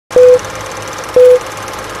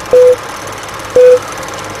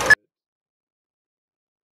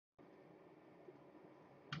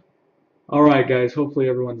All right, guys. Hopefully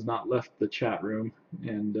everyone's not left the chat room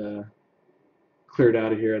and cleared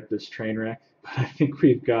out of here at this train wreck. But I think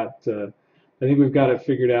we've got it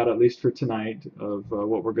figured out at least for tonight of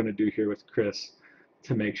what we're going to do here with Chris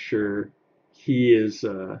to make sure he is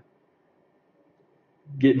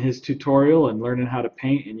getting his tutorial and learning how to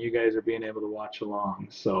paint, and you guys are being able to watch along.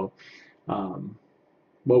 So, um,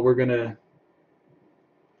 what we're gonna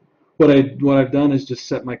what I've done is just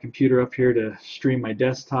set my computer up here to stream my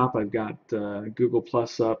desktop. I've got Google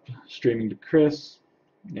Plus up streaming to Chris,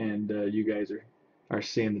 and you guys are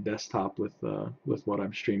seeing the desktop with what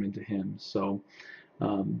I'm streaming to him. So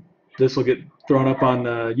this will get thrown up on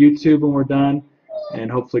YouTube when we're done, and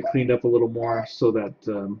hopefully cleaned up a little more so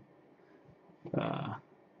that uh,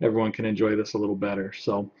 everyone can enjoy this a little better.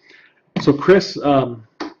 So Chris,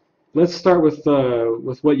 let's start with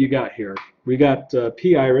what you got here. We got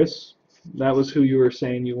pEyriss. That was who you were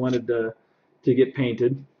saying you wanted to get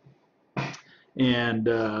painted, and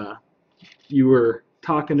you were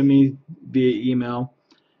talking to me via email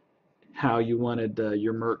how you wanted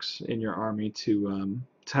your mercs in your army to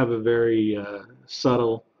have a very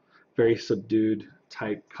subtle, very subdued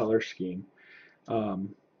type color scheme.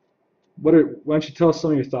 Um, why don't you tell us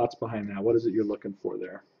some of your thoughts behind that? What is it you're looking for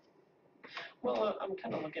there? Well, I'm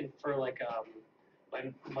kind of looking for like my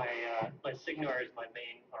Signar is my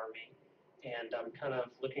main army, and I'm kind of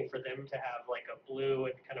looking for them to have like a blue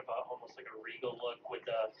and kind of almost like a regal look with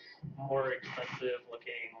a more expensive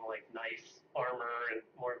looking like nice armor and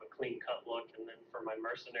more of a clean cut look, and then for my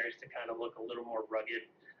mercenaries to kind of look a little more rugged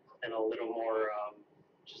and a little more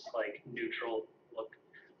just like neutral look,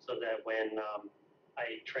 so that when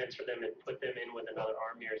I transfer them and put them in with another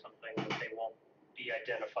army or something, that they won't be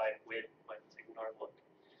identified with my Signar look.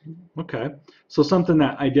 Okay, so something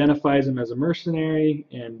that identifies him as a mercenary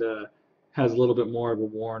and has a little bit more of a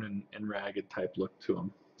worn and ragged type look to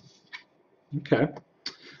him. Okay.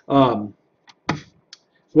 Um,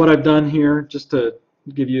 what I've done here, just to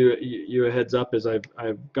give you a heads up, is I've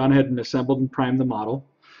gone ahead and assembled and primed the model.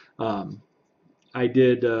 Um, I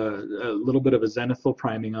did a little bit of a zenithal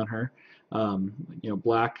priming on her,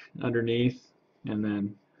 black underneath and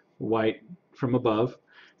then white from above.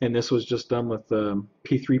 And this was just done with the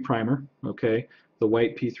P3 primer, okay? The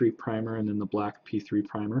white P3 primer and then the black P3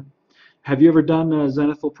 primer. Have you ever done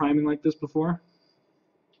zenithal priming like this before?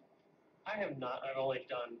 I have not. I've only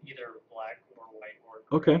done either black or white or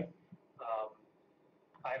Okay. gray. Um,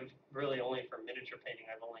 I've really only for miniature painting.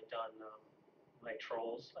 I've only done like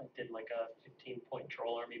trolls. I did like a 15-point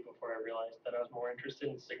troll army before I realized that I was more interested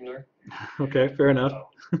in Signar. Okay, fair enough.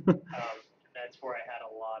 So that's where I had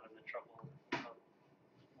a lot of the trouble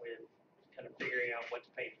with kind of figuring out what to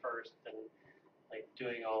paint first and like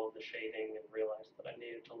doing all of the shading, and realized that I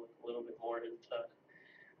needed to look a little bit more into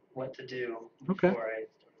what to do Okay. before I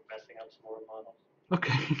started messing up some more models.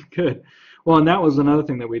 Okay, good. Well, and that was another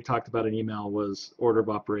thing that we talked about in email was order of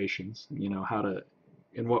operations. You know,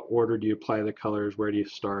 in what order do you apply the colors? Where do you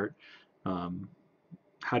start? Um,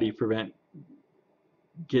 how do you prevent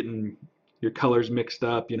getting your colors mixed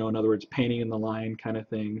up? You know, in other words, painting in the line kind of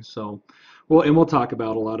thing. So, well, and we'll talk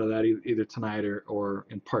about a lot of that either tonight or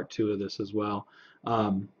in part two of this as well.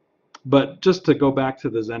 But just to go back to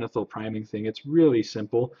the zenithal priming thing, it's really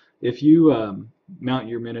simple. If you mount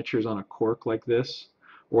your miniatures on a cork like this,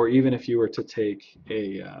 or even if you were to take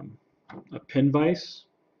a pin vise,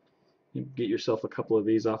 you get yourself a couple of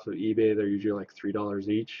these off of eBay. They're usually like $3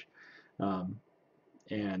 each, um,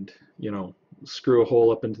 and screw a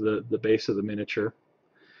hole up into the base of the miniature,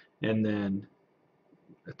 and then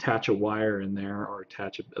attach a wire in there or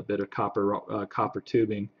attach a bit of copper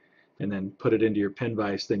tubing, and then put it into your pin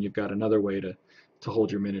vise. Then you've got another way to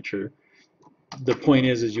hold your miniature. The point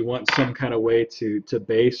is you want some kind of way to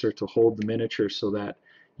base or to hold the miniature so that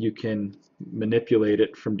you can manipulate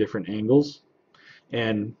it from different angles.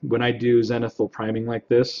 And when I do zenithal priming like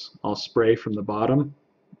this, I'll spray from the bottom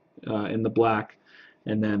in the black,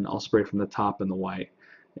 and then I'll spray from the top in the white.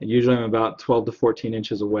 And usually I'm about 12 to 14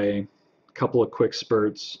 inches away, a couple of quick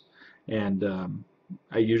spurts, and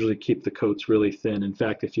I usually keep the coats really thin. In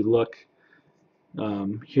fact, if you look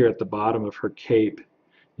here at the bottom of her cape,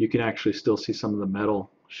 you can actually still see some of the metal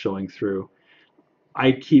showing through.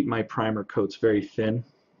 I keep my primer coats very thin.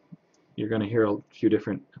 You're going to hear a few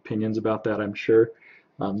different opinions about that, I'm sure.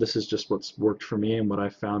 This is just what's worked for me and what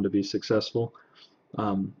I've found to be successful.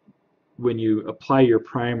 When you apply your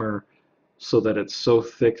primer so that it's so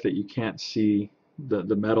thick that you can't see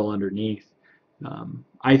the metal underneath,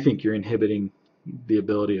 I think you're inhibiting the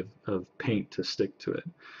ability of paint to stick to it.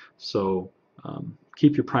 So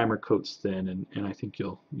keep your primer coats thin, and I think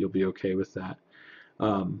you'll be okay with that.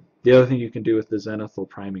 The other thing you can do with the zenithal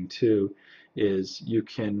priming too is you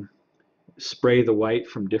can spray the white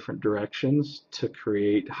from different directions to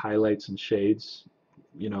create highlights and shades,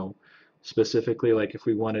 you know, specifically like if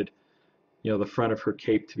we wanted, you know, the front of her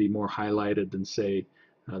cape to be more highlighted than say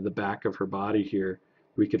the back of her body here,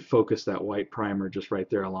 we could focus that white primer just right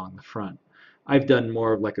there along the front. I've done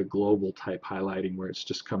more of like a global type highlighting where it's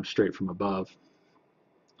just come straight from above.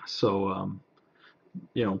 So,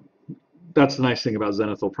 you know, that's the nice thing about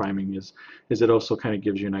zenithal priming is it also kind of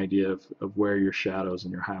gives you an idea of where your shadows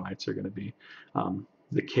and your highlights are going to be.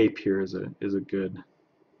 The cape here is a good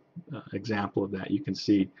example of that. You can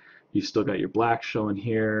see you still got your black showing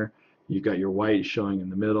here, you've got your white showing in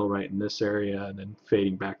the middle right in this area, and then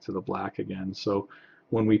fading back to the black again. So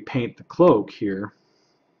when we paint the cloak here,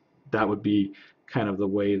 that would be kind of the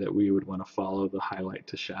way that we would want to follow the highlight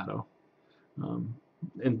to shadow. Um,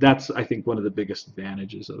 and that's, I think, one of the biggest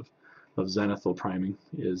advantages of zenithal priming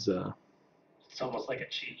is It's almost like a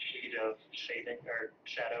cheat sheet of shading or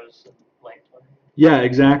shadows and light blending. yeah,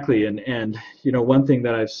 exactly. And you know, one thing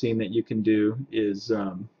that I've seen that you can do is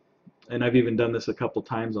and I've even done this a couple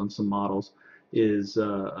times on some models, is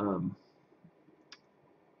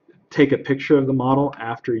take a picture of the model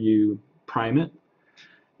after you prime it,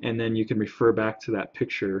 and then you can refer back to that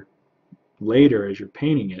picture later as you're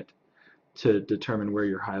painting it to determine where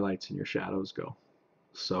your highlights and your shadows go.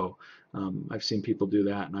 So I've seen people do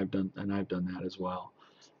that, and I've done that as well.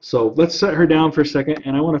 So let's set her down for a second,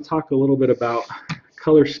 and I want to talk a little bit about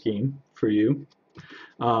color scheme for you.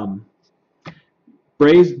 Um,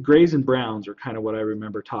 grays and browns are kind of what I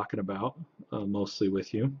remember talking about mostly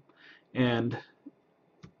with you. And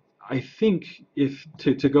I think if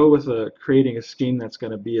to go with creating a scheme that's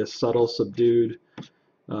going to be a subtle, subdued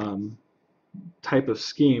um, type of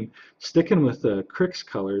scheme, sticking with the Crix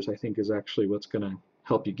colors I think is actually what's going to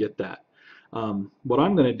help you get that. What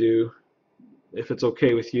I'm going to do, if it's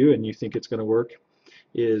okay with you and you think it's going to work,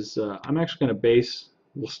 is I'm actually going to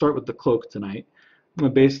we'll start with the cloak tonight. I'm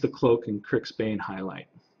going to base the cloak in Crix Bane highlight.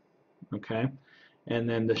 Okay? And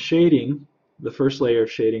then the shading, the first layer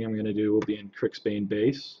of shading I'm going to do will be in Crix Bane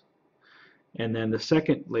base. And then the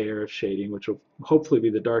second layer of shading, which will hopefully be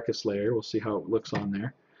the darkest layer, we'll see how it looks on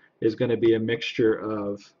there, is going to be a mixture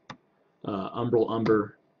of Umbral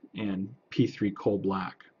Umber and P3 Coal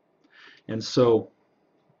Black. And so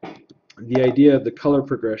the idea of the color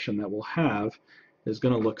progression that we'll have is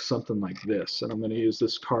going to look something like this. And I'm going to use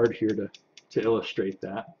this card here to illustrate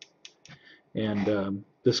that. And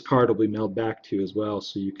this card will be mailed back to you as well,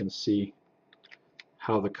 so you can see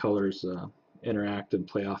how the colors interact and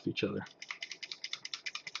play off each other.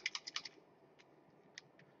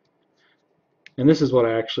 And this is what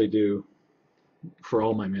I actually do for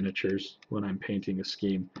all my miniatures when I'm painting a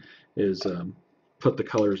scheme, is put the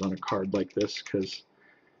colors on a card like this, because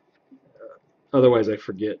otherwise I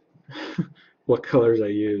forget what colors I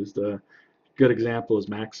used. A good example is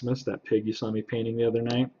Maximus, that pig you saw me painting the other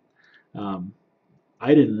night.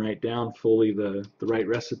 I didn't write down fully the right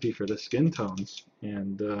recipe for the skin tones,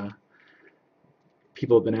 and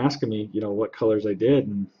people have been asking me, you know, what colors I did,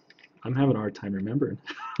 and I'm having a hard time remembering.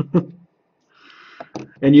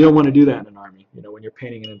 And you don't want to do that in an army. You know, when you're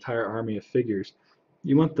painting an entire army of figures,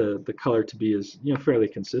 you want the color to be as, you know, fairly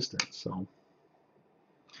consistent. So,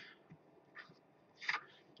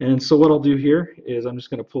 and so what I'll do here is I'm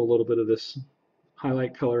just going to pull a little bit of this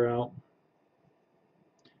highlight color out,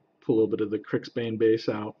 pull a little bit of the Crix Bane base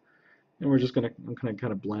out, and I'm going to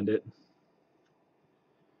kind of blend it,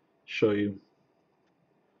 show you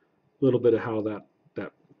a little bit of how that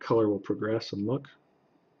color will progress and look.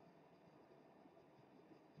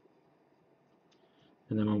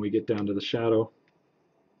 And then when we get down to the shadow,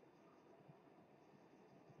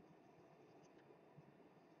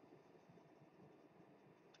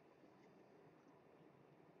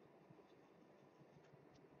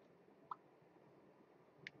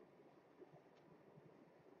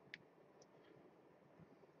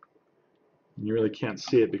 and you really can't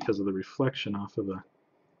see it because of the reflection off of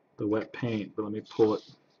the wet paint, but let me pull it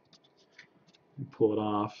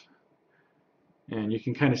off, and you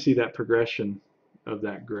can kind of see that progression of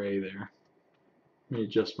that gray there. Let me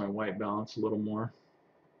adjust my white balance a little more.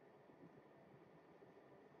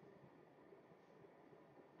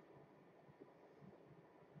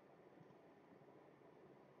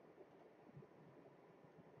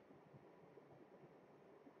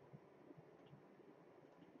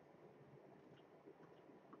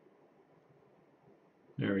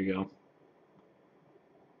 There we go.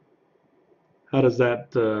 How does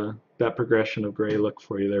that progression of gray look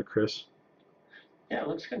for you there, Chris? Yeah, it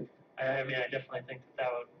looks good. I mean, I definitely think that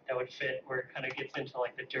that would fit where it kind of gets into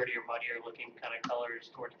like the dirtier, muddier looking kind of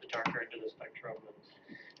colors towards the darker end of the spectrum.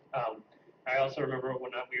 And, I also remember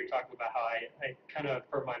when we were talking about how I kind of,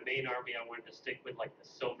 for my main army, I wanted to stick with like the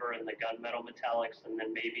silver and the gunmetal metallics, and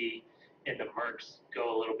then maybe in the mercs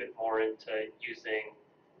go a little bit more into using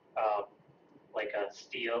um, like a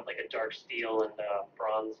steel, like a dark steel and a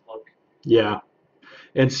bronze look. Yeah,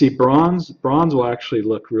 and see, bronze will actually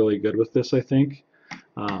look really good with this, I think.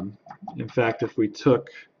 Um, in fact, if we took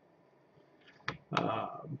uh,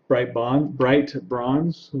 bright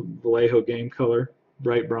bronze, Vallejo game color,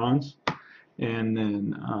 bright bronze, and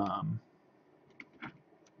then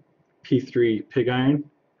P3 pig iron.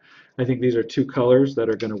 I think these are two colors that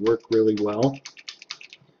are going to work really well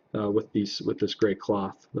with this gray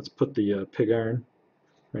cloth. Let's put the pig iron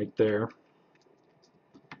right there.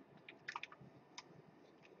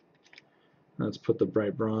 Let's put the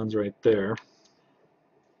bright bronze right there.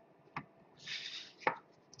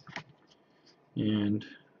 And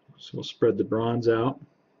so we'll spread the bronze out.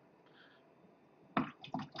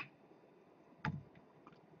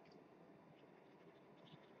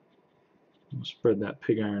 We'll spread that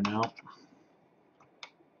pig iron out.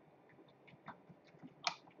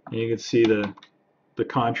 And you can see the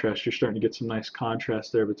contrast. You're starting to get some nice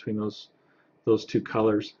contrast there between those two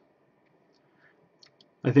colors.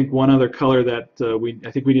 I think one other color that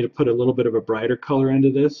I think we need to put a little bit of a brighter color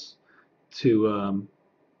into this to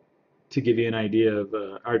give you an idea of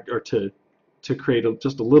or to create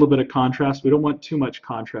just a little bit of contrast. We don't want too much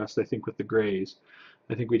contrast, I think, with the grays.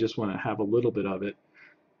 I think we just want to have a little bit of it.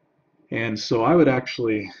 And so I'd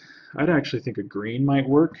actually think a green might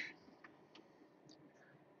work.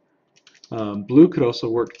 Blue could also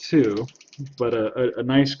work too, but a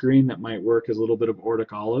nice green that might work is a little bit of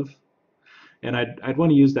Ordic olive. And I'd want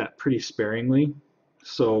to use that pretty sparingly.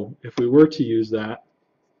 So if we were to use that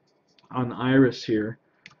on the iris here,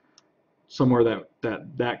 somewhere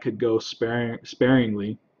that could go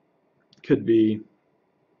sparingly could be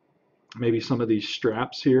maybe some of these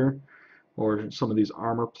straps here or some of these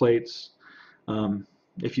armor plates.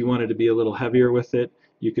 If you wanted to be a little heavier with it,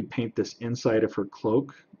 you could paint this inside of her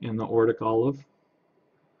cloak in the Ordic olive.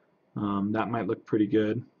 That might look pretty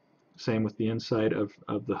good. Same with the inside of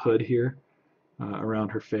the hood here around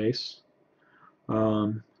her face. I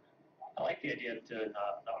like the idea of doing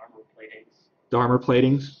the armor platings. The armor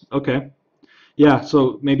platings? Okay. Yeah,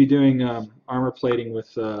 so maybe doing armor plating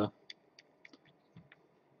with the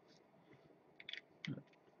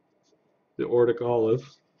Ordic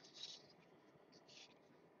olive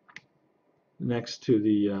next to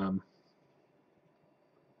the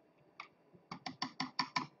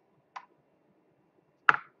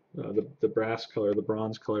brass color, the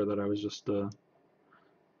bronze color that I was just the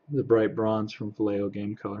bright bronze from Vallejo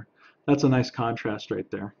game color. That's a nice contrast right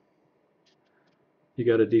there. You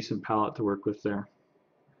got a decent palette to work with there.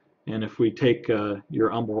 And if we take your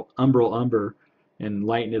umbral umber and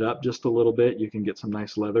lighten it up just a little bit, you can get some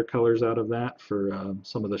nice leather colors out of that for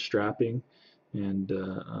some of the strapping and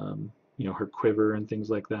her quiver and things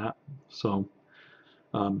like that. So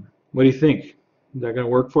what do you think? Is that going to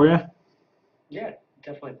work for you? Yeah,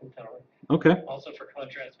 definitely think that'll work. Okay. Also, for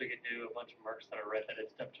contrast, we could do a bunch of mercs that are redheaded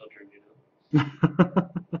stepchildren,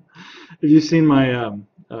 Have you seen my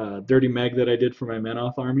Dirty Meg that I did for my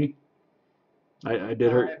Menoth army? I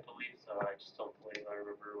did her. I believe so. I just don't believe I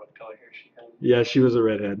remember what color hair she had. Yeah, she was a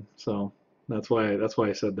redhead, so that's why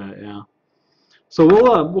I said that. Yeah. So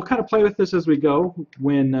we'll kind of play with this as we go.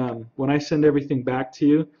 When I send everything back to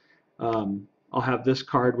you, I'll have this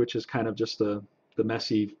card, which is kind of just the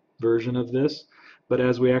messy version of this. But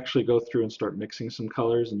as we actually go through and start mixing some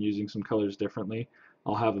colors and using some colors differently,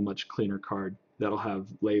 I'll have a much cleaner card that'll have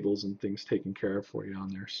labels and things taken care of for you on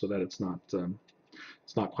there, so that it's not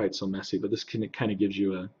quite so messy. But this kind of gives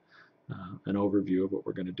you an overview of what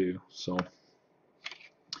we're going to do. So,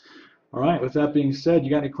 all right. With that being said, you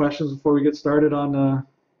got any questions before we get started on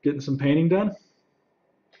getting some painting done?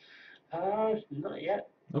 Not yet.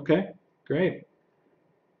 Okay, great.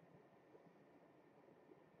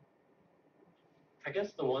 I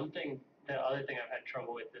guess the other thing I've had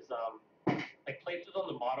trouble with is like places on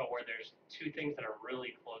the model where there's two things that are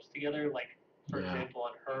really close together. Like for example,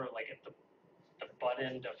 on her, like at the butt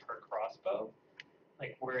end of her crossbow,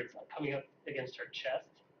 like where it's coming up against her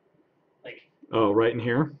chest, like. Oh, right in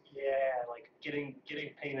here. Yeah, like getting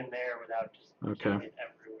paint in there without just getting it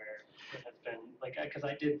everywhere. It has been like because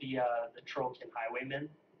I did the Trollkin Highwaymen,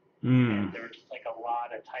 and there were just like a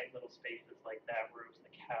lot of tight little spaces like that where it was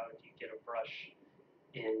like, how do you get a brush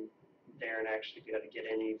in there and actually be able to get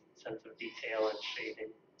any sense of detail and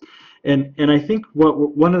shading? And I think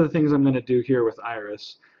one of the things I'm going to do here with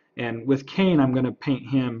Iris And with Kane, I'm going to paint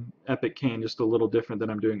him, Epic Kane, just a little different than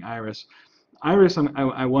I'm doing Iris. Iris,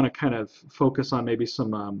 I want to kind of focus on maybe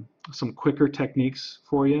some quicker techniques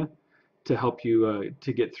for you to help you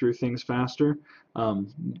to get through things faster.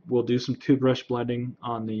 Um, we'll do some two brush blending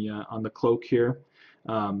on the cloak here.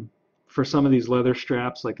 Um, for some of these leather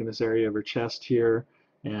straps, like in this area of her chest here,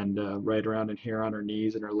 and right around in here on her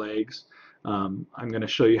knees and her legs, I'm going to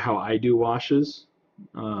show you how I do washes,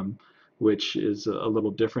 um, which is a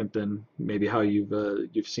little different than maybe how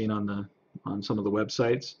you've seen on some of the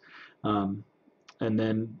websites. Um, and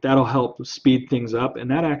then that'll help speed things up,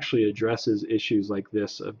 and that actually addresses issues like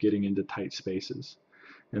this of getting into tight spaces.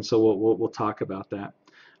 And so we'll talk about that.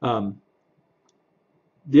 Um,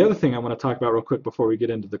 the other thing I want to talk about real quick before we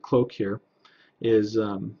get into the cloak here is,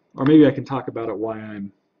 or maybe I can talk about it why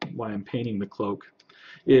I'm painting the cloak,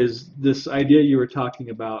 is this idea you were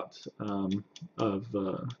talking about of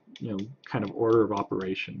kind of order of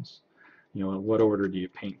operations. In what order do you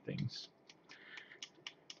paint things?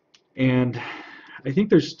 And I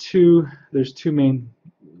think there's two main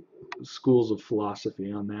schools of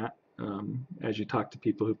philosophy on that. As you talk to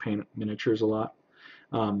people who paint miniatures a lot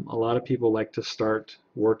of people like to start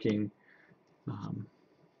working um,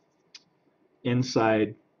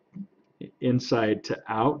 inside to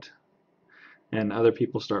out, and other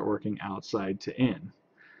people start working outside to in.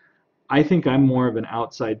 I think I'm more of an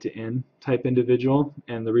outside to in type individual,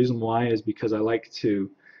 and the reason why is because I like to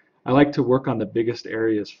work on the biggest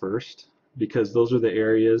areas first, because those are the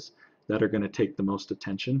areas that are going to take the most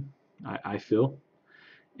attention, I feel.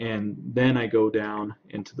 And then I go down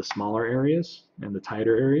into the smaller areas and the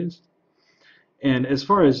tighter areas. And as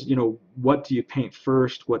far as, what do you paint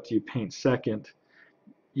first, what do you paint second,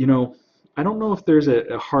 you know, I don't know if there's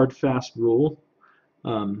a hard, fast rule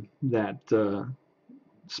that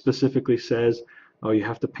specifically says, oh, you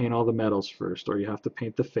have to paint all the metals first, or you have to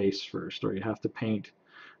paint the face first, or you have to paint,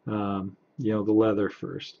 the leather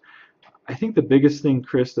first. I think the biggest thing,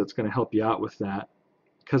 Chris, that's going to help you out with that,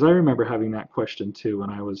 because I remember having that question too when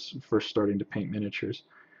I was first starting to paint miniatures,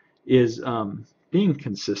 is being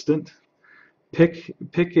consistent. Pick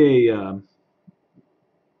a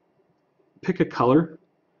color,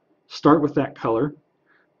 start with that color,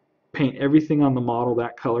 paint everything on the model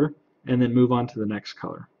that color, and then move on to the next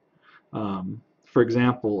color. For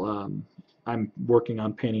example, I'm working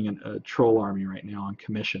on painting a troll army right now on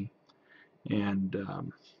commission, and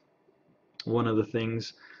one of the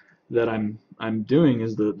things that I'm doing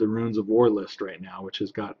is the Runes of War list right now, which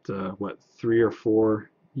has got what, 3 or 4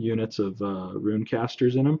 units of rune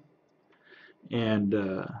casters in them, and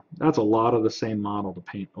that's a lot of the same model to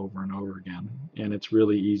paint over and over again, and it's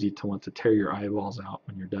really easy to want to tear your eyeballs out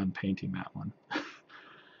when you're done painting that one.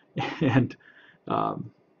 And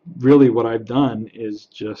really what I've done is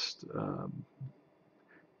just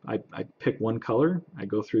I pick one color, I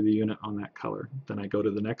go through the unit on that color, then I go to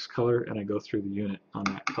the next color and I go through the unit on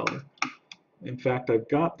that color. In fact, I've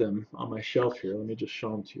got them on my shelf here. Let me just show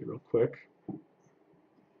them to you real quick.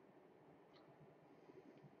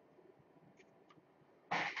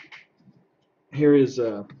 Here is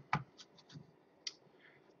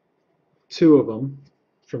 2 of them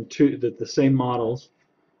from the same models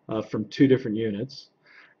from 2 different units,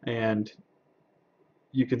 and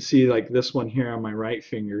you can see, like, this one here on my right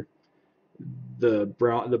finger, the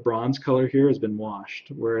bronze color here has been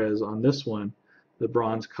washed, whereas on this one the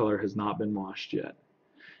bronze color has not been washed yet.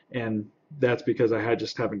 And that's because I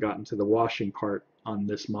just haven't gotten to the washing part on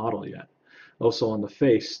this model yet. Also on the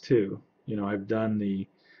face too, I've done the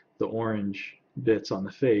orange bits on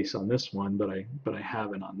the face on this one, but I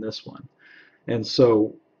haven't on this one. And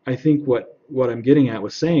so I think what I'm getting at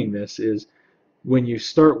with saying this is, when you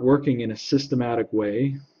start working in a systematic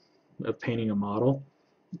way of painting a model,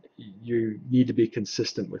 you need to be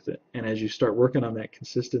consistent with it. And as you start working on that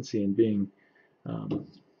consistency and being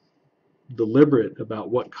deliberate about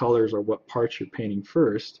what colors or what parts you're painting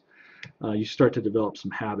first, you start to develop some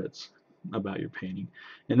habits about your painting.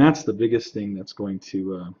 And that's the biggest thing that's going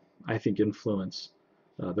to, I think, influence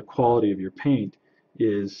the quality of your paint,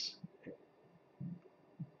 is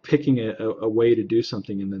picking a way to do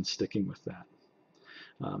something and then sticking with that.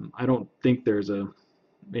 I don't think there's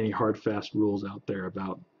any hard, fast rules out there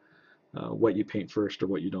about what you paint first or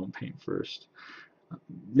what you don't paint first.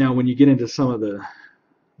 Now, when you get into some of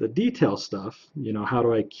the detail stuff, how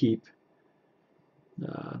do I keep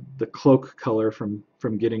the cloak color from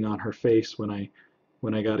getting on her face when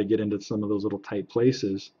I got to get into some of those little tight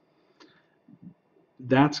places?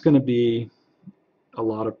 That's going to be a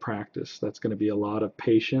lot of practice. That's going to be a lot of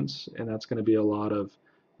patience, and that's going to be a lot of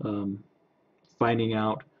finding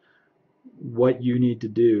out what you need to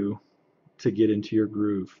do to get into your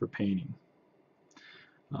groove for painting.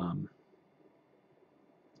 Um,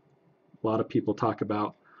 a lot of people talk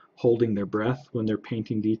about holding their breath when they're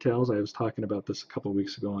painting details. I was talking about this a couple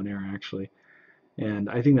weeks ago on air actually, and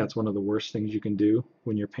I think that's one of the worst things you can do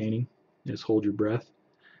when you're painting is hold your breath,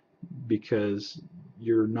 because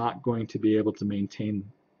you're not going to be able to maintain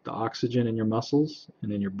the oxygen in your muscles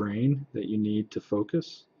and in your brain that you need to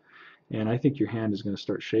focus. And I think your hand is going to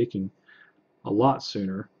start shaking a lot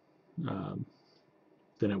sooner um,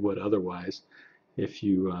 than it would otherwise if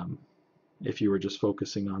you were just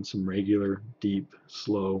focusing on some regular, deep,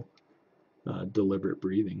 slow, deliberate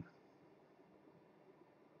breathing.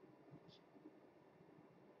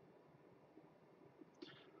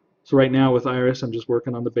 So right now with Iris, I'm just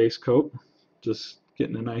working on the base coat, just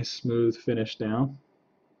getting a nice smooth finish down.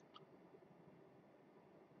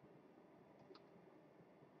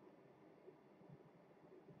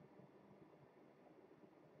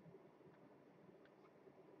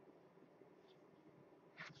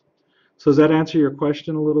 So does that answer your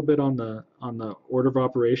question a little bit on the order of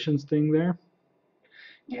operations thing there?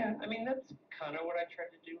 Yeah, I mean that's kind of what I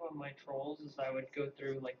tried to do on my trolls. Is I would go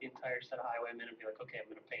through like the entire set of Highwaymen and be like, okay, I'm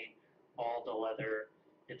gonna paint all the leather,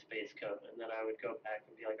 its base coat, and then I would go back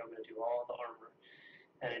and be like, I'm gonna do all the armor,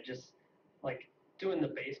 and it just like doing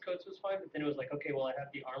the base coats was fine, but then it was like, okay, well I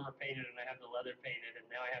have the armor painted and I have the leather painted, and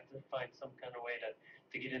now I have to find some kind of way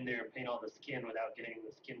to get in there and paint all the skin without getting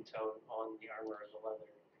the skin tone on the armor or the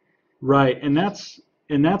leather. Right, It's just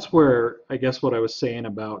and that's where I guess what I was saying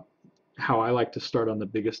about how I like to start on the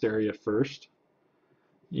biggest area first,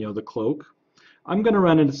 the cloak. I'm going to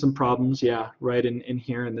run into some problems, yeah, right in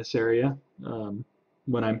here in this area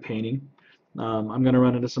when I'm painting. I'm going to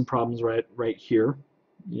run into some problems right here,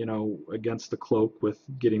 against the cloak with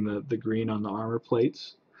getting the green on the armor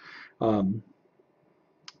plates. Um,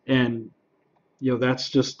 and that's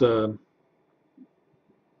just maybe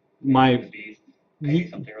my would be painting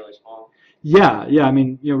something really small. yeah. I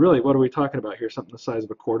mean, really, what are we talking about here? Something the size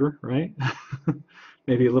of a quarter, right?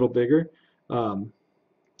 Maybe a little bigger. Um,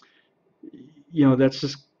 that's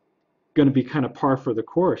just going to be kind of par for the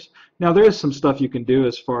course. Now there is some stuff you can do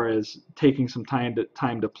as far as taking some time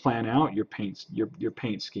to plan out your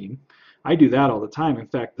paint scheme. I do that all the time. In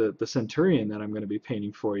fact, the Centurion that I'm going to be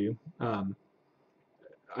painting for you, I'm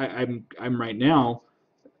right now.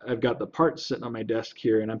 I've got the parts sitting on my desk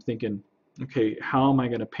here, and I'm thinking, okay, how am I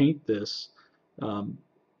going to paint this um,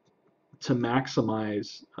 to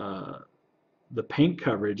maximize the paint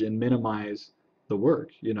coverage and minimize the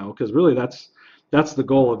work? Because really that's the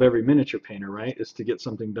goal of every miniature painter, right? Is to get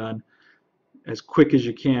something done as quick as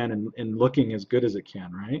you can and looking as good as it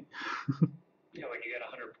can, right? When you got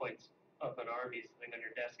 100 points of an army sitting on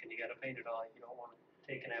your desk and you got to paint it all, you don't want to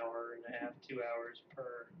take an hour and a half, 2 hours you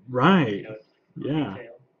Right. know, per Yeah.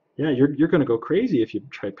 detail. Yeah, you're going to go crazy if you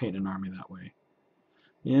try painting an army that way.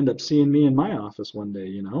 You end up seeing me in my office one day.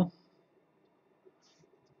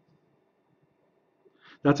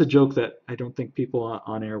 That's a joke that I don't think people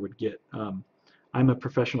on air would get. I'm a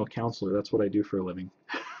professional counselor. That's what I do for a living.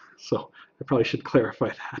 So I probably should clarify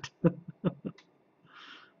that.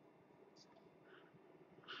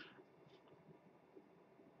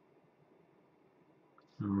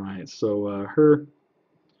 All right, so her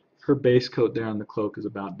base coat there on the cloak is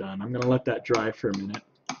about done. I'm going to let that dry for a minute,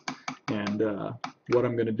 and what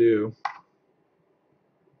I'm going to do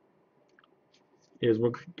is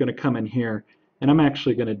we're going to come in here, and I'm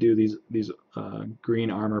actually going to do these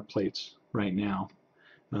green armor plates right now,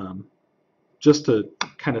 um, just to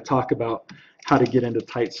kind of talk about how to get into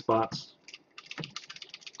tight spots.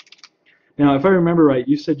 Now, if I remember right,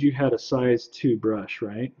 you said you had a size 2 brush,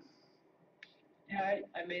 right? Yeah,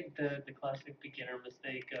 I made the classic beginner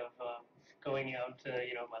mistake of going out to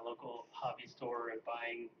my local hobby store and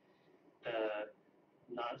buying the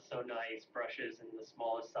not so nice brushes in the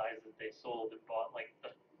smallest size that they sold and bought like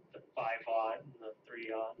the 5/0 and the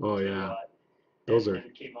 3/0 and the Oh yeah, 2/0 those and are.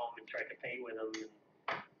 then came home and tried to paint with them.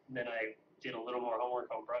 And then I did a little more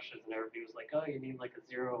homework on brushes and everybody was like, oh, you need like a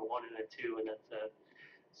 0, a 1, and a 2, and that's it.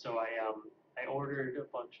 So I ordered a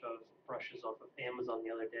bunch of brushes off of Amazon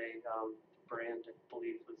the other day. Brand I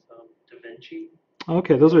believe was Da Vinci.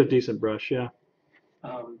 Okay, those are a decent brush, yeah.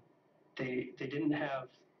 Um, they didn't have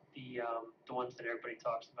the ones that everybody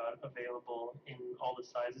talks about available in all the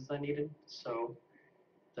sizes I needed. So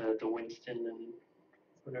the Winston and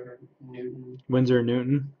whatever Newton, Winsor &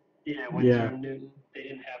 Newton. yeah, Windsor Yeah. and Newton, they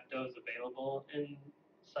didn't have those available in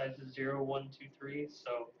sizes 0, 1, 2, 3.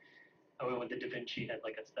 So I went with the Da Vinci had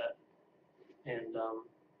like a set, and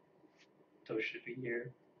those should be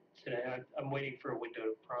here today. I'm waiting for a window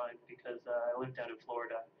to prime because I live down in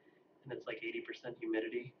Florida and it's like 80%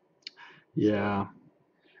 humidity. So Yeah.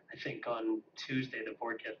 I think on Tuesday the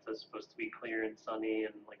forecast is supposed to be clear and sunny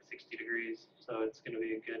and like 60 degrees. So it's going to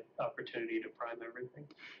be a good opportunity to prime everything.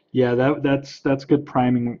 Yeah, that's good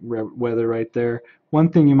priming weather right there. One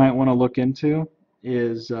thing you might want to look into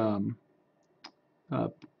is uh,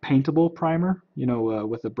 paintable primer,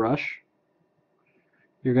 with a brush.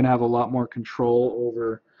 You're going to have a lot more control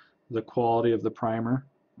over the quality of the primer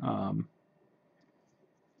um,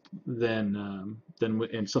 than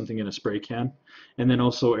in something in a spray can. And then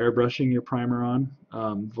also airbrushing your primer on.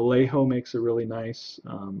 Vallejo makes a really nice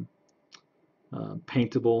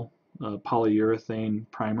paintable polyurethane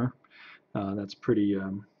primer. That's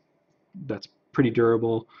that's pretty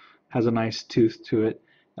durable, has a nice tooth to it.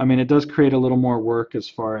 I mean, it does create a little more work as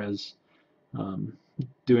far as um,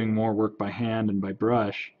 doing more work by hand and by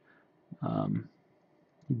brush, um,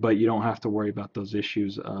 but you don't have to worry about those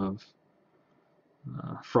issues of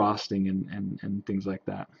frosting and things like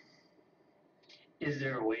that. Is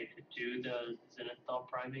there a way to do the zenithal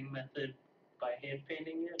priming method by hand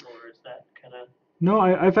painting it, or is that kind of No,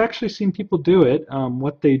 I've actually seen people do it.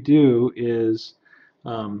 What they do is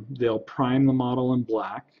they'll prime the model in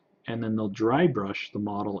black and then they'll dry brush the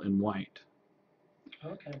model in white.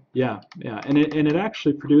 okay? Yeah, yeah, and it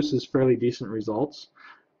actually produces fairly decent results.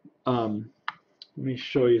 Um, Let me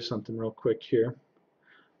show you something real quick here.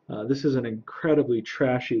 This is an incredibly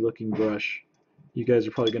trashy looking brush. You guys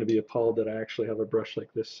are probably going to be appalled that I actually have a brush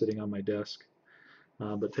like this sitting on my desk.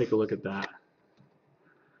 But take a look at that.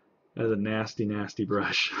 That is a nasty, nasty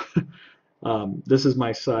brush. This is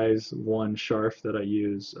my size 1 Sharf that I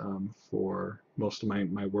use for most of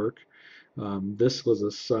my work. This was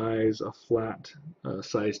a flat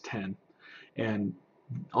size 10. And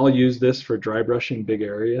I'll use this for dry brushing big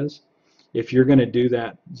areas. If you're going to do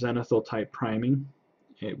that zenithal type priming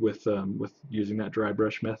with using that dry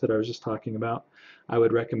brush method I was just talking about, I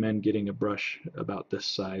would recommend getting a brush about this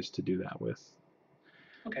size to do that with.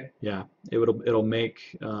 Okay. Yeah, it'll make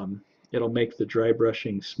the dry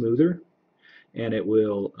brushing smoother, and it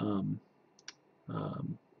will um,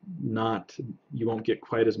 not you won't get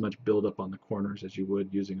quite as much buildup on the corners as you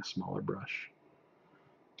would using a smaller brush.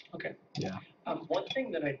 Okay. Yeah. One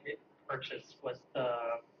thing that I did purchase was the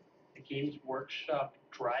Games Workshop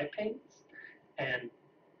dry paints, and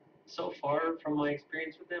so far from my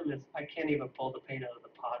experience with them is I can't even pull the paint out of the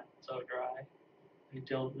pot. It's so dry. I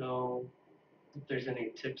don't know if there's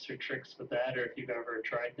any tips or tricks with that, or if you've ever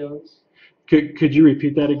tried those. Could you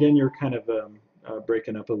repeat that again? You're kind of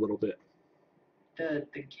breaking up a little bit. The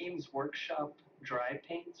Games Workshop dry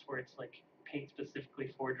paints, where it's like paint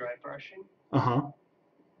specifically for dry brushing. Uh-huh.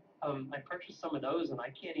 I purchased some of those, and I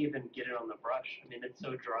can't even get it on the brush. I mean, it's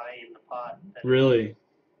so dry in the pot that Really?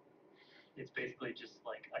 it's basically just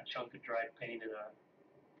like a chunk of dried paint in a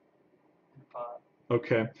pot.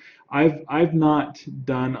 Okay. I've not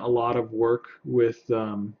done a lot of work with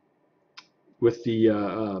the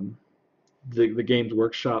Games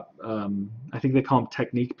Workshop. I think they call them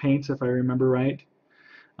technique paints, if I remember right.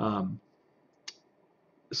 Um,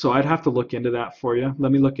 so I'd have to look into that for you.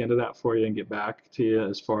 Let me look into that for you and get back to you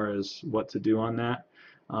as far as what to do on that.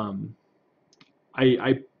 Um,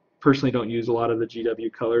 I personally don't use a lot of the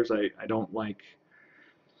GW colors. I don't like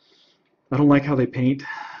how they paint,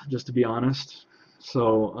 just to be honest.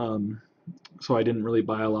 So so I didn't really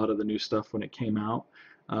buy a lot of the new stuff when it came out.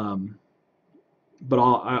 Um, but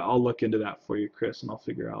I'll look into that for you, Chris, and I'll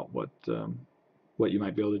figure out what you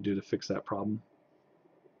might be able to do to fix that problem.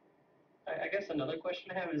 I guess another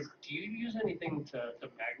question I have is, do you use anything to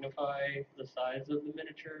magnify the size of the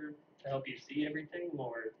miniature to help you see everything,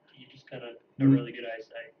 or do you just kind of have really good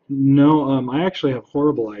eyesight? No, I actually have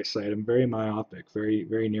horrible eyesight. I'm very myopic,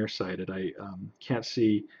 very nearsighted. I can't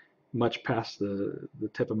see much past the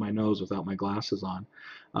tip of my nose without my glasses on.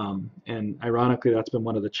 And ironically, that's been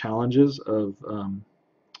one of the challenges of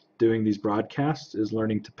doing these broadcasts is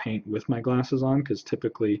learning to paint with my glasses on because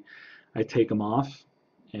typically I take them off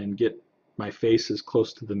and get my face as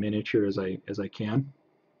close to the miniature as I can.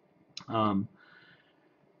 Um,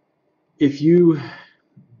 if you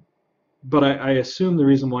But I assume the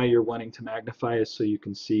reason why you're wanting to magnify is so you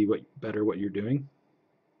can see what you're doing.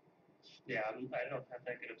 Yeah, I don't have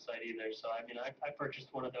that good of sight either. So I mean, I purchased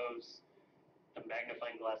one of those the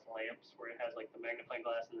magnifying glass lamps where it has like the magnifying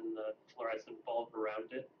glass and then the fluorescent bulb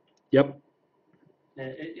around it. Yep.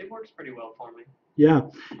 It works pretty well for me. Yeah,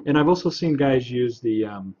 and I've also seen guys use the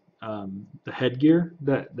headgear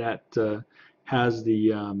that has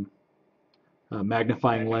the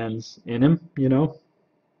magnifying lens in him. Uh,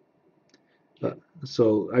 Yeah.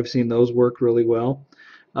 so I've seen those work really well.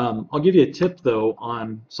 I'll give you a tip though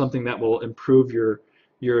on something that will improve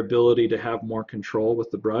your ability to have more control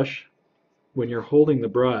with the brush. when you're holding the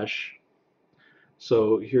brush,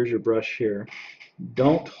 so here's your brush here.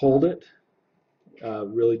 Don't hold it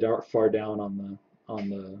really far down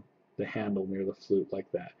on the handle near the flute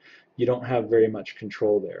like that. You don't have very much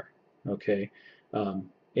control there. Okay,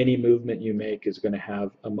 any movement you make is going to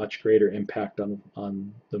have a much greater impact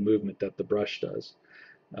on the movement that the brush does.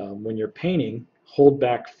 When you're painting, hold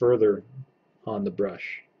back further on the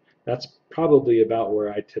brush. That's probably about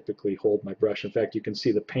where I typically hold my brush. In fact, you can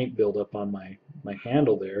see the paint build up on my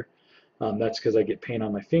handle there. That's because I get paint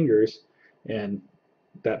on my fingers, and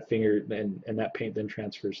that finger and that paint then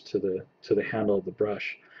transfers to the handle of the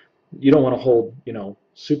brush. You don't want to hold,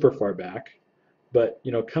 super far back, but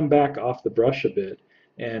come back off the brush a bit,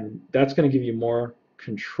 and that's going to give you more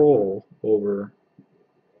control over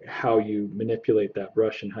how you manipulate that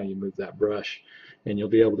brush and how you move that brush, and you'll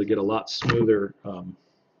be able to get a lot smoother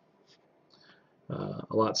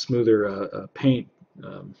paint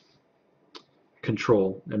um,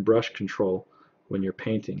 control and brush control when you're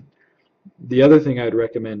painting. The other thing I'd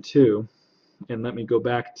recommend too, and let me go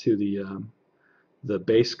back to the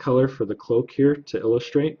base color for the cloak here to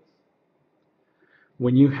illustrate.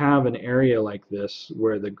 When you have an area like this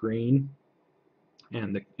where the green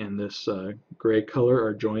and this gray color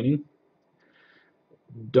are joining,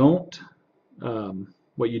 don't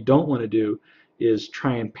what you don't want to do is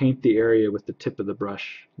try and paint the area with the tip of the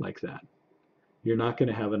brush like that. You're not going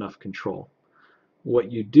to have enough control.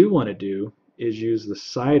 What you do want to do is use the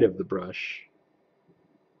side of the brush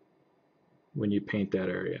when you paint that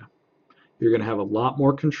area. You're going to have a lot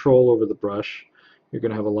more control over the brush. You're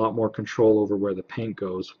going to have a lot more control over where the paint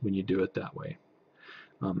goes when you do it that way.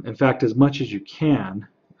 In fact, as much as you can,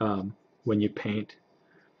 when you paint,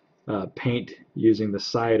 paint using the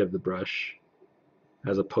side of the brush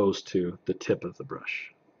as opposed to the tip of the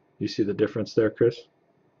brush. You see the difference there, Chris?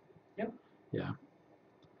 Yep. Yeah.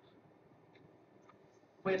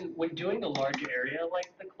 When doing a large area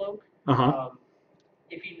like the cloak,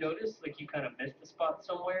 if you notice like you kind of missed a spot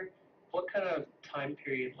somewhere, what kind of time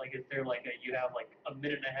period, like is there like you have like a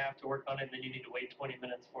minute and a half to work on it and then you need to wait 20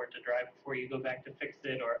 minutes for it to dry before you go back to fix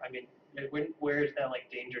it? Or I mean, where is that like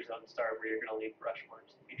danger zone start where you're going to leave brush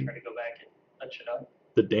marks if you try to go back and touch it up?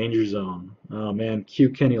 The danger zone. Oh man, cue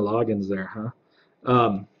Kenny Loggins there, huh?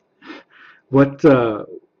 Um, what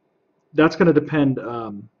that's going to depend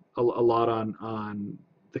a lot on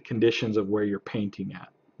the conditions of where you're painting at.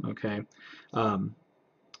 Okay, um,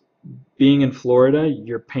 being in Florida,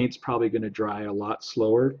 your paint's probably going to dry a lot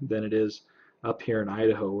slower than it is up here in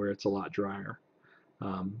Idaho, where it's a lot drier.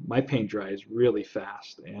 My paint dries really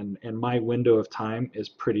fast, and my window of time is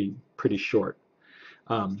pretty short.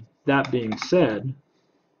 That being said,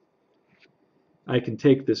 I can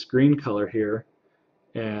take this green color here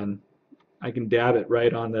and I can dab it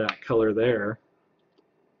right on that color there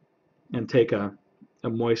and take a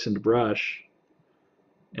moistened brush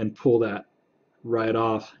and pull that right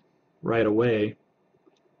off right away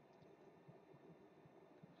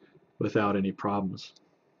without any problems.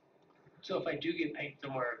 So if I do get paint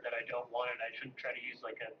somewhere that I don't want it, I shouldn't try to use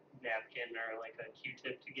like a napkin or like a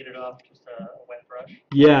Q-tip to get it off, just a wet brush.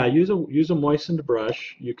 Yeah, use a moistened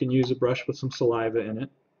brush. You can use a brush with some saliva in it.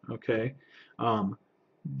 Okay. Um,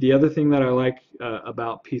 the other thing that I like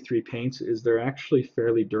about P3 paints is they're actually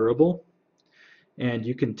fairly durable, and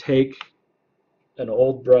you can take an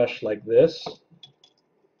old brush like this,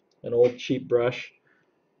 an old cheap brush,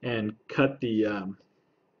 and cut the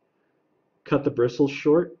bristles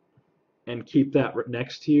short and keep that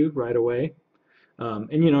next to you right away.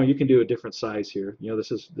 And you can do a different size here.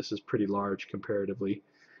 This is pretty large comparatively.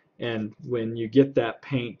 And when you get that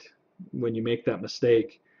paint, when you make that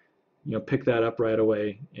mistake, pick that up right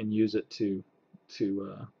away and use it to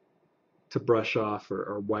brush off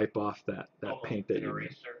or wipe off that Almost paint like that an you made.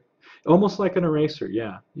 eraser. Almost like an eraser,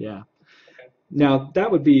 yeah, yeah. Okay. Now that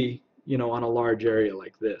would be on a large area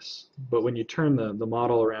like this, but when you turn the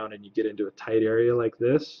model around and you get into a tight area like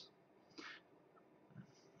this,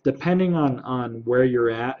 depending on where you're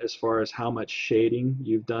at as far as how much shading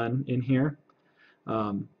you've done in here,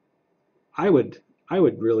 um, I would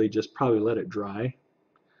really just probably let it dry,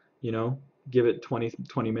 you know, give it 20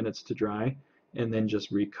 minutes to dry, and then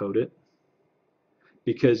just recoat it.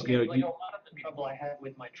 Because Okay, like a lot of the trouble I had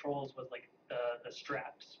with my trolls was like the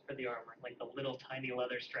straps for the armor, like the little tiny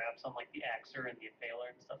leather straps on like the axer and the impaler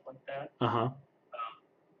and stuff like that. uh-huh.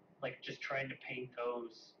 Like just trying to paint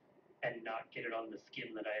those and not get it on the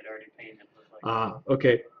skin that I had already painted was like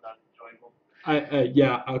Okay. not enjoyable.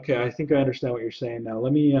 Yeah, okay, I think I understand what you're saying now.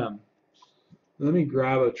 Let me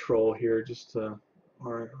grab a troll here just to,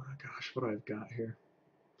 or gosh, what I've got here.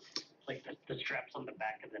 Like the straps on the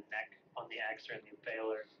back of the neck on the axer and the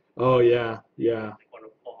impaler. Oh yeah, yeah, Like want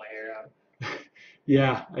to pull my hair out.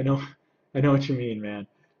 yeah. I know what you mean, man.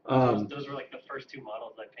 Um, Those were like the first two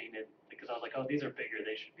models I painted because I was like, oh, these are bigger.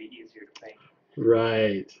 They should be easier to paint.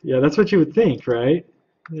 right. Yeah, that's what you would think, right?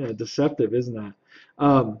 Yeah, deceptive, isn't that?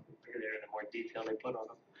 Um, The bigger they are, the more detail they put on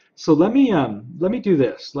them. so let me do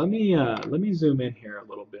this. Let me zoom in here a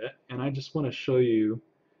little bit, and I just want to show you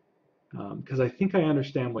because I think I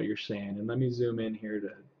understand what you're saying, and let me zoom in here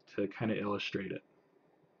to kind of illustrate it.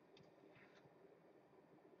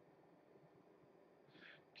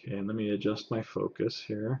 Okay, and let me adjust my focus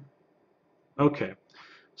here. Okay,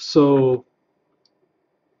 so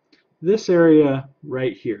this area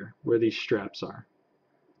right here, where these straps are,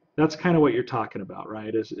 that's kind of what you're talking about,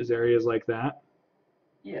 right? Is areas like that?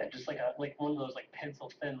 Yeah, just like one of those like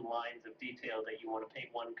pencil thin lines of detail that you want to paint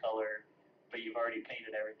one color, but you've already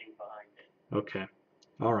painted everything behind it. Okay,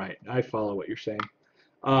 all right, I follow what you're saying.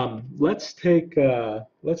 Let's take a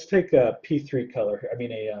P3 color. I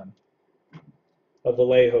mean a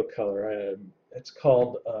Vallejo color. It's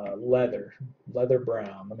called leather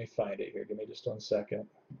brown. Let me find it here. Give me just 1 second.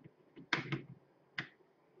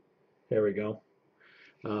 Here we go.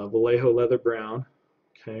 Vallejo leather brown.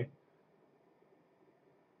 Okay,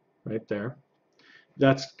 right there.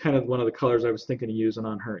 That's kind of one of the colors I was thinking of using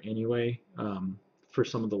on her anyway, for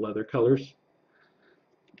some of the leather colors.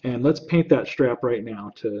 And let's paint that strap right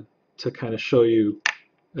now to kind of show you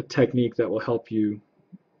a technique that will help you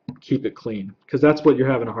keep it clean, because that's what you're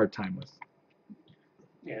having a hard time with.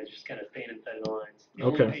 Yeah, it's just kind of painted thin lines. The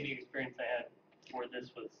only Okay. painting experience I had for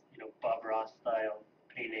this was, Bob Ross style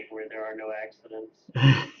painting where there are no accidents.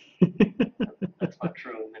 That's not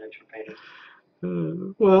true in miniature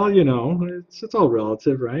painting. Well, it's all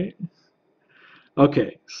relative, right?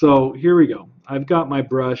 Okay, so here we go. I've got my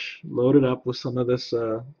brush loaded up with some of this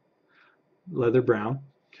leather brown.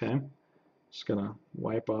 Okay, just gonna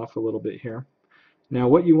wipe off a little bit here. Now,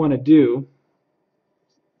 what you want to do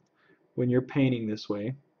when you're painting this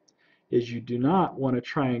way is you do not want to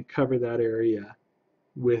try and cover that area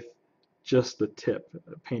with just the tip,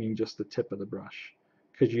 painting just the tip of the brush,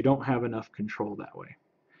 because you don't have enough control that way.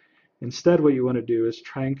 Instead, what you want to do is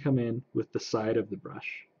try and come in with the side of the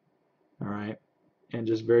brush, all right, and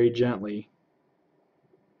just very gently.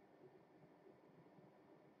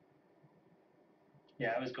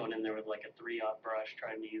 Yeah, I was going in there with like a 3/0 brush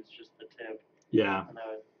trying to use just the tip, Yeah, and I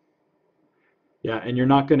was, yeah, and you're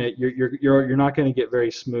not gonna get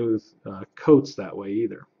very smooth coats that way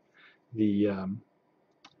either. The um,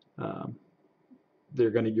 you're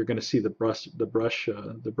gonna see the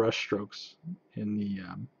brush strokes in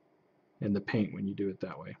the paint when you do it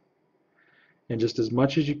that way. And just as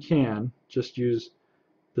much as you can, just use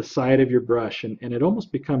the side of your brush, and it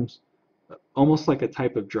almost becomes almost like a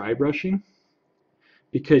type of dry brushing,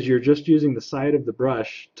 because you're just using the side of the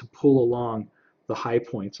brush to pull along the high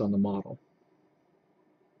points on the model.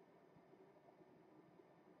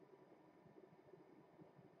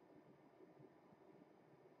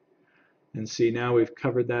 And see, now we've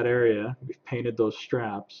covered that area, we've painted those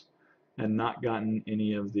straps, and not gotten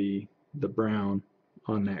any of the brown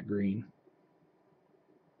on that green.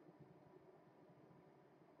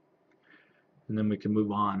 And then we can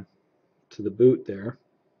move on to the boot there.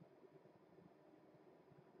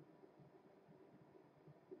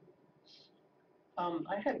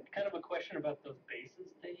 I had kind of a question about those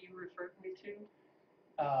bases that you referred me to,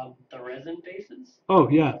 the resin bases. Oh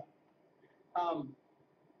yeah. Um,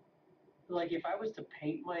 like if I was to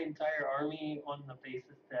paint my entire army on the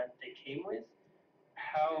bases that they came with,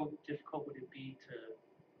 how difficult would it be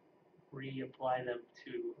to reapply them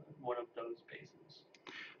to one of those bases?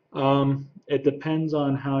 It depends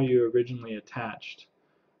on how you originally attached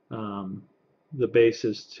um, the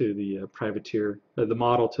bases to the privateer, the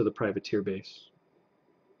model to the privateer base.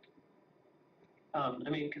 I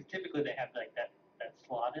mean, because typically they have like that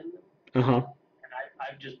slot in them, Uh-huh. and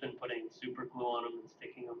I've just been putting super glue on them and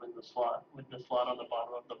sticking them in the slot with the slot on the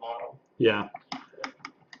bottom of the model. Yeah.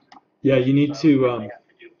 Yeah, you So need I would to, probably have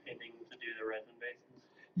to do pinning to do the resin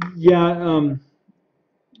bases. yeah,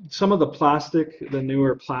 some of the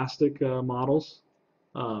newer plastic models,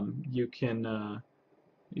 you can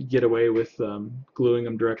get away with gluing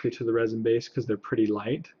them directly to the resin base because they're pretty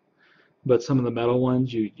light. But some of the metal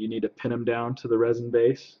ones, you need to pin them down to the resin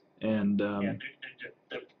base. And Yeah,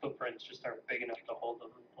 their footprints just aren't big enough to hold them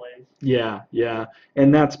in place. yeah, yeah,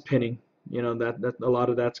 and that's pinning. That a lot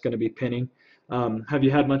of that's going to be pinning. Have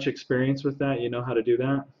you had much experience with that? You know how to do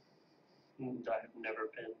that? I've never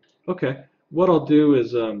pinned. Okay. What I'll do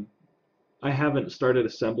is I haven't started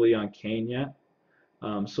assembly on Kane yet.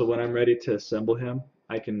 So when I'm ready to assemble him,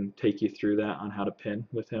 I can take you through that on how to pin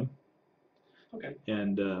with him. Okay.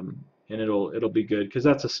 And it'll be good because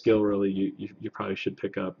that's a skill really you probably should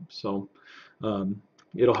pick up. So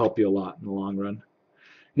it'll help you a lot in the long run.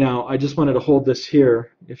 Now I just wanted to hold this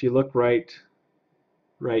here. If you look right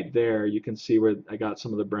there, you can see where I got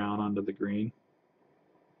some of the brown onto the green.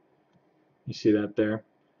 You see that there?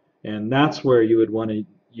 And that's where you would want to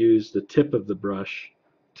use the tip of the brush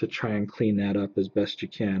to try and clean that up as best you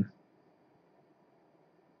can.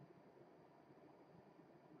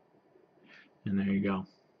 And there you go.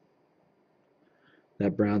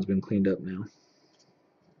 That brown's been cleaned up now.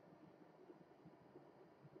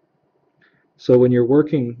 So when you're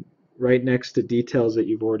working right next to details that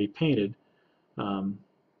you've already painted, um,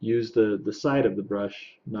 use the side of the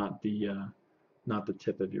brush, not the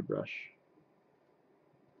tip of your brush,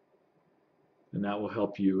 and that will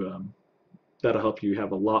help you. That'll help you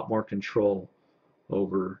have a lot more control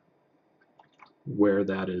over where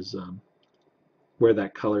that is, where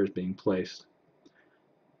that color is being placed.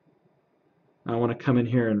 I want to come in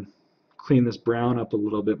here and clean this brown up a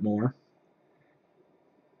little bit more.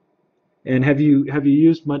 And have you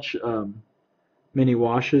used many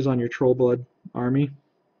washes on your Troll Blood army?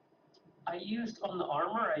 I used on the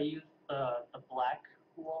armor. I used the black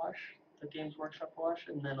wash, the Games Workshop wash,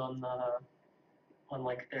 and then on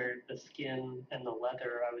like the skin and the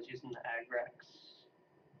leather, I was using the Agrax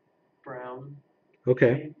brown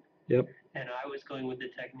Okay. shade. Yep. And I was going with the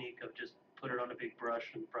technique of just put it on a big brush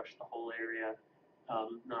and brush the whole area,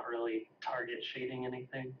 not really target shading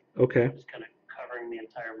anything, Okay. just kind of covering the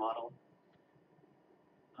entire model.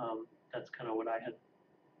 That's kind of what I had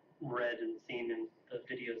read and seen in the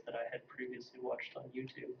videos that I had previously watched on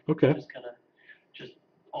YouTube. Okay. Just kind of just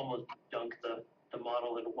almost dunk the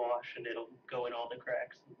model in wash and it'll go in all the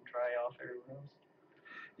cracks and dry off everywhere else.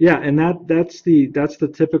 Yeah, and that's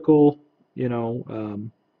the typical, you know,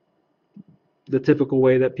 the typical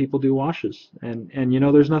way that people do washes, and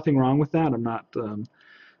there's nothing wrong with that. I'm not going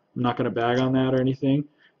to bag on that or anything.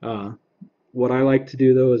 Uh, what I like to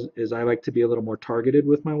do though is I like to be a little more targeted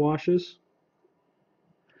with my washes.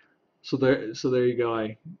 So there you go.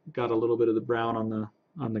 I got a little bit of the brown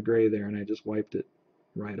on the gray there, and I just wiped it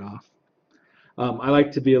right off. I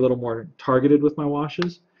like to be a little more targeted with my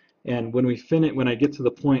washes, and when I get to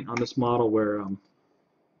the point on this model where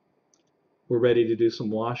we're ready to do some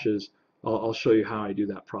washes, I'll show you how I do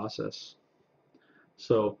that process.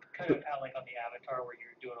 So, Kind of how like on the Avatar where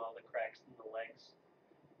you're doing all the cracks in the legs.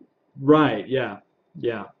 right, yeah,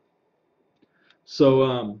 yeah.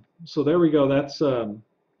 So there we go. That's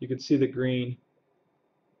you can see the green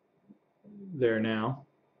there now.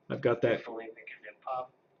 I've got that. Definitely making it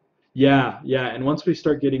pop. Yeah, yeah. And once we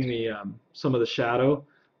start getting the some of the shadow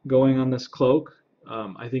going on this cloak,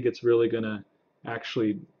 I think it's really gonna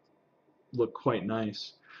actually look quite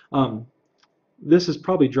nice. Um, this is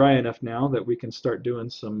probably dry enough now that we can start doing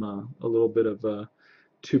some a little bit of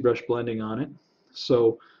two brush blending on it.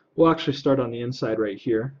 So we'll actually start on the inside right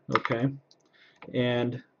here, okay?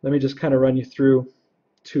 And let me just kind of run you through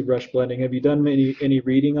two brush blending. Have you done any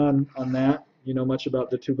reading on that? You know much about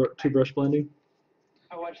the two brush blending?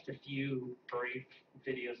 I watched a few brief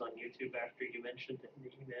videos on YouTube after you mentioned it in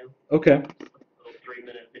the email. Okay. Little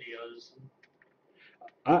 3-minute videos.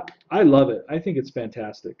 I love it. I think it's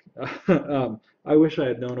fantastic. I wish I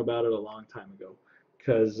had known about it a long time ago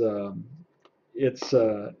because it's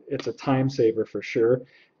a time saver for sure.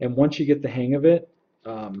 And once you get the hang of it,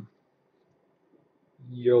 um,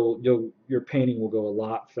 your painting will go a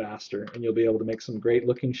lot faster, and you'll be able to make some great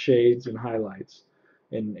looking shades and highlights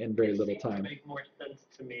in very little It seems to time. make more sense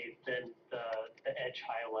to me than the edge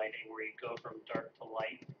highlighting where you go from dark to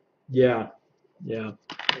light. Yeah, yeah,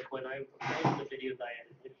 Like most of the videos I had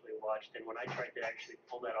initially watched, and when I tried to actually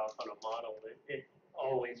pull that off on a model, it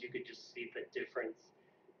always, you could just see the difference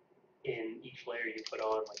in each layer you put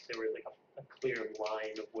on. Like there was like a clear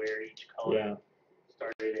line of where each color yeah.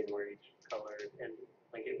 started and where each color, and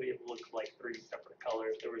like it looked like 3 separate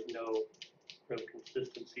colors. There was no real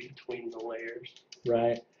consistency between the layers.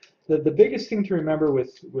 Right. The biggest thing to remember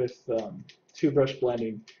with two brush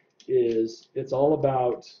blending is it's all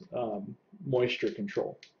about moisture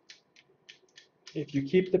control. If you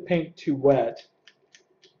keep the paint too wet,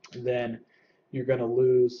 then you're going to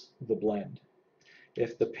lose the blend.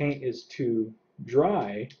 If the paint is too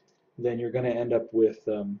dry, then you're going to end up with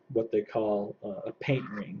what they call a paint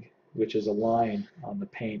ring, which is a line on the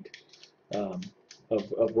paint um,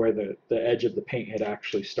 of where the edge of the paint had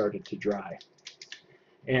actually started to dry.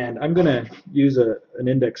 And I'm going to use an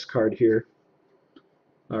index card here,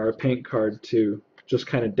 or a paint card, to just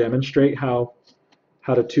kind of demonstrate how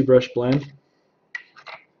to two brush blend.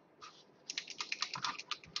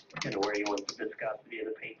 Kind of where you want the viscosity of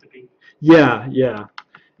the paint to be. Yeah, yeah.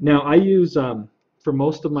 Now I use for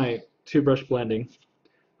most of my two brush blending,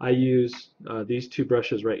 I use these two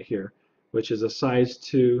brushes right here, which is a size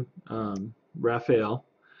 2 Raphael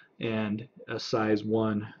and a size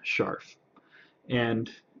 1 Scharf. And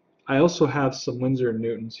I also have some Winsor and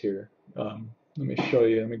Newtons here. Let me show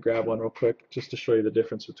you. Let me grab one real quick just to show you the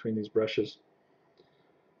difference between these brushes.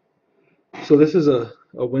 So this is a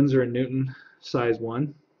Winsor and Newton size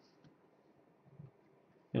 1,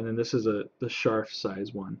 and then this is the Scharf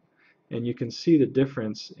size 1. And you can see the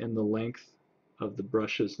difference in the length of the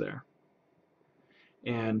brushes there.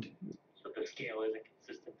 And So the scale isn't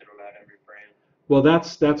consistent throughout every brand. well,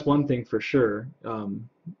 that's one thing for sure.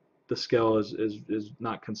 The scale is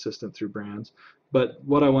not consistent through brands. But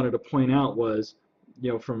what I wanted to point out was,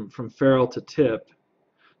 from ferrule to tip,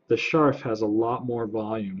 the Scharf has a lot more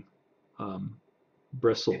volume,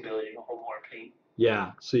 bristle. The ability to hold more paint.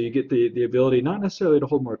 Yeah, so you get the ability not necessarily to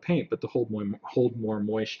hold more paint, but to hold more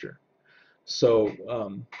moisture. So,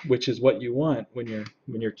 which is what you want when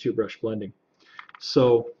you're two brush blending.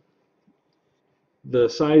 So the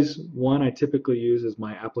size 1 I typically use as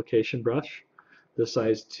my application brush. The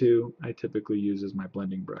size 2 I typically use as my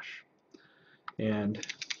blending brush. And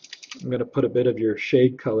I'm going to put a bit of your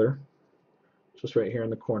shade color just right here in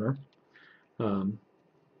the corner. Um,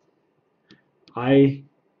 I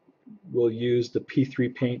will use the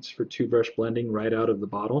P3 paints for two brush blending right out of the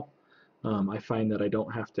bottle. I find that I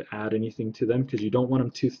don't have to add anything to them because you don't want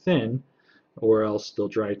them too thin or else they'll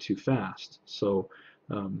dry too fast. So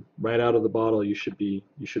right out of the bottle you should be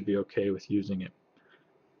okay with using it.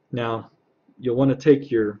 Now you'll want to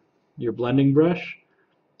take your blending brush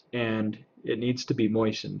and it needs to be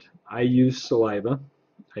moistened. I use saliva.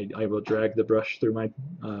 I will drag the brush through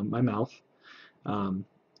my mouth. Um,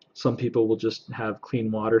 some people will just have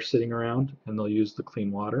clean water sitting around and they'll use the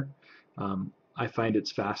clean water. I find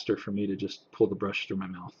it's faster for me to just pull the brush through my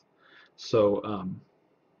mouth. So,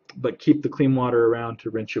 but keep the clean water around to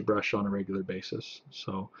rinse your brush on a regular basis.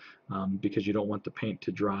 So, because you don't want the paint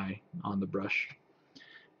to dry on the brush.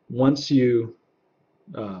 Once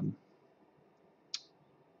um,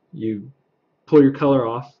 you pull your color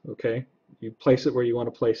off, okay, you place it where you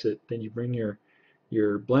want to place it, then you bring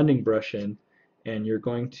your blending brush in and you're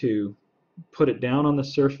going to put it down on the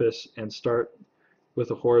surface and start with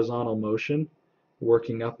a horizontal motion,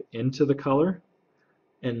 working up into the color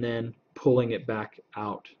and then pulling it back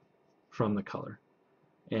out from the color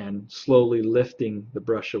and slowly lifting the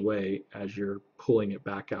brush away as you're pulling it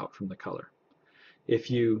back out from the color. If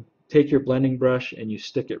you take your blending brush and you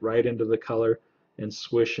stick it right into the color and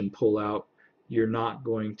swish and pull out, you're not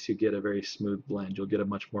going to get a very smooth blend. You'll get a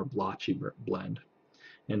much more blotchy blend.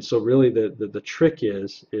 And so really the trick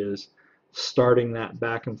is starting that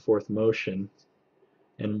back and forth motion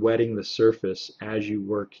and wetting the surface as you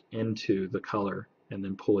work into the color and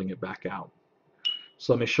then pulling it back out.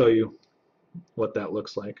 So let me show you what that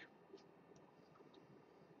looks like.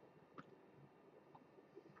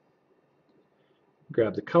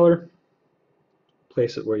 Grab the color,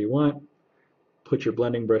 place it where you want, put your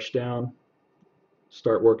blending brush down,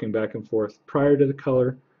 start working back and forth prior to the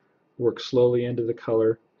color, work slowly into the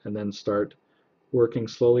color, and then start working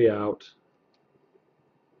slowly out,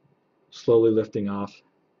 slowly lifting off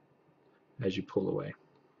as you pull away.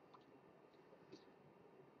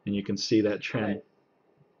 And you can see that trend. Right.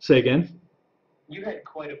 Say again? You had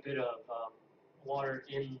quite a bit of water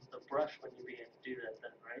in the brush when you began to do that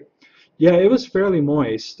then, right? Yeah, it was fairly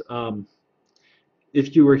moist.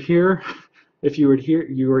 If you were here, if you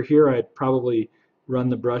were here, I'd probably run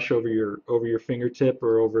the brush over your fingertip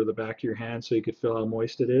or over the back of your hand so you could feel how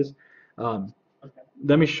moist it is. Um, Okay.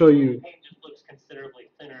 let me show The you. paint just looks considerably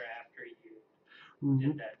thinner after you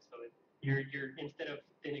did that. So you're instead of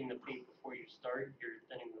thinning the paint before you start, you're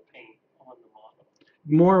thinning the paint on the model.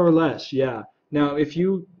 More or less, yeah. Now, if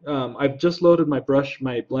I've just loaded my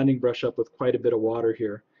blending brush up with quite a bit of water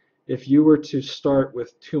here. If you were to start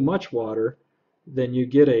with too much water, then you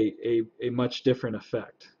get a much different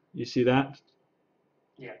effect. You see that?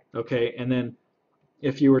 Yeah. Okay, and then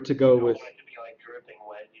if you were to go You don't with, want it to be like dripping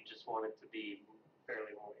wet. You just want it to be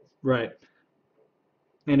fairly moist. right,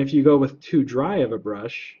 and if you go with too dry of a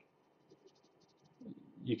brush,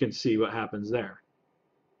 you can see what happens there.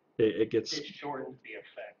 It gets It shortens the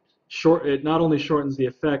effect. short. It not only shortens the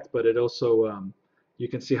effect, but it also you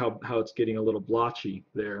can see how it's getting a little blotchy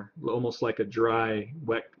there, almost like a dry,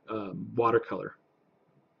 wet watercolor.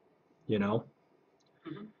 You know,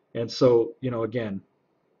 Mm-hmm. and so again,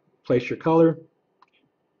 place your color,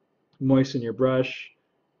 moisten your brush,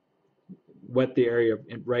 wet the area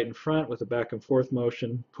right in front with a back and forth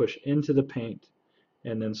motion, push into the paint,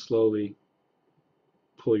 and then slowly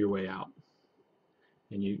pull your way out,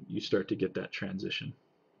 and you start to get that transition.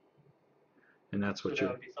 And that's So what that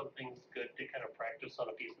you're, would be something good to kind of practice on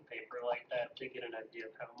a piece of paper like that to get an idea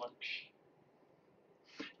of how much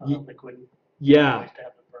liquid yeah, moist to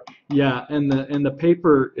have the brush. yeah, and the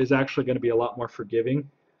paper is actually going to be a lot more forgiving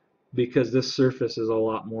because this surface is a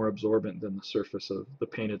lot more absorbent than the surface of the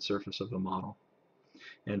painted surface of the model.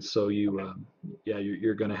 And so you, Okay. yeah,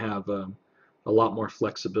 you're going to have a lot more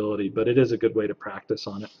flexibility, but it is a good way to practice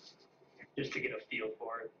on it. Just to get a feel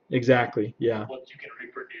for it. Exactly, yeah. Once you can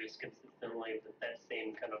reproduce consistently that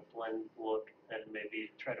same kind of blend look, then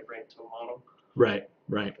maybe try to bring it to a model. Right,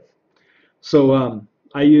 right. So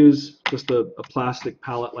I use just a plastic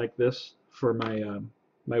palette like this for my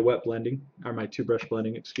my wet blending, or my two-brush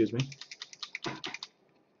blending, excuse me. I'm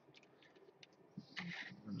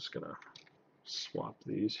just gonna swap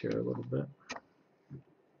these here a little bit.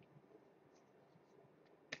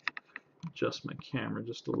 Adjust my camera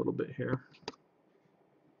just a little bit here.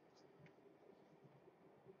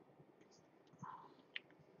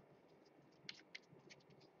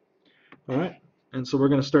 All right, and so we're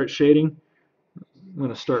going to start shading. I'm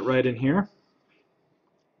going to start right in here.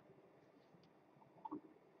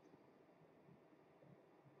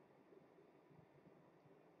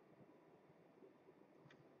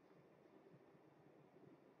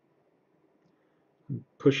 I'm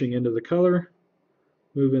pushing into the color,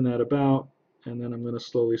 moving that about, and then I'm going to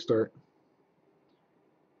slowly start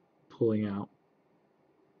pulling out.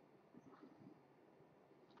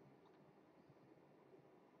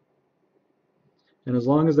 And as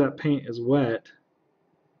long as that paint is wet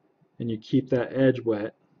and you keep that edge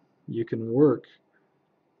wet, you can work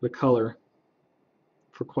the color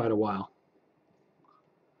for quite a while.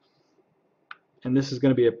 And this is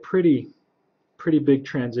going to be a pretty big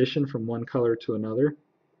transition from one color to another.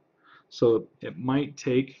 So it might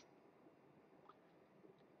take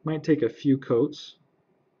a few coats,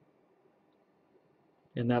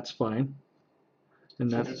 and that's fine. And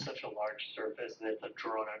Since that's, it's such a large surface and it's a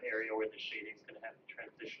drawn out area where the shading is going to have to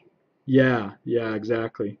transition. yeah, yeah,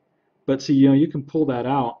 exactly. But see, you know, you can pull that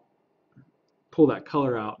out, pull that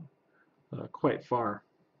color out quite far.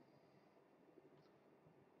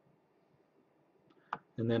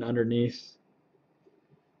 And then underneath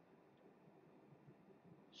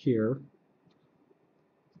here,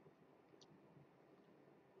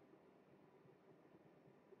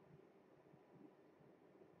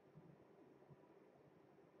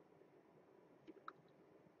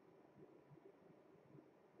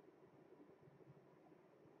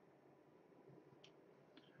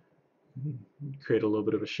 create a little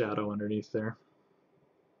bit of a shadow underneath there.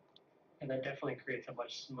 And that definitely creates a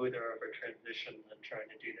much smoother of a transition than trying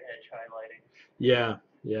to do the edge highlighting. Yeah,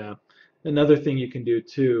 yeah. Another thing you can do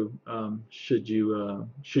too, should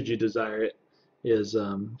you desire it, is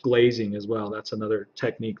glazing as well. That's another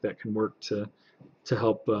technique that can work to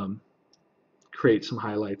help create some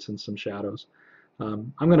highlights and some shadows.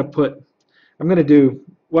 I'm going to put, I'm going to do,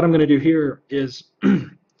 what I'm going to do here is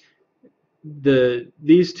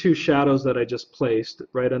these two shadows that I just placed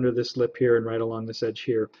right under this lip here and right along this edge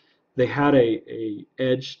here, they had a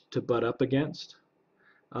edge to butt up against.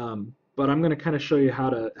 But I'm going to kind of show you how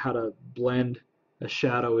to blend a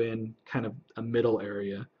shadow in kind of a middle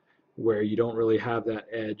area where you don't really have that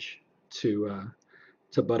edge to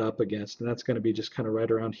butt up against, and that's going to be just kind of right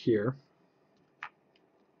around here.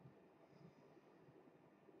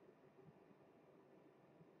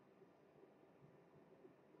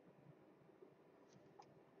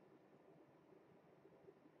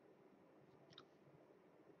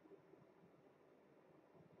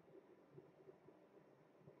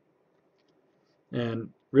 And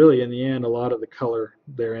really, in the end, a lot of the color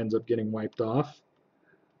there ends up getting wiped off,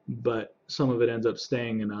 but some of it ends up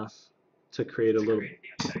staying enough to create a little. Create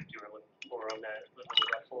the effect you were looking for on that little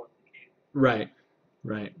ruffle in the case. Right,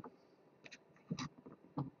 right.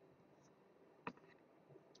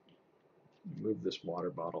 Move this water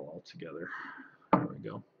bottle all together. There we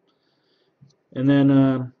go. And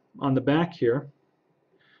then on the back here,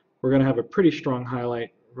 we're going to have a pretty strong highlight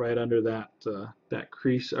right under that that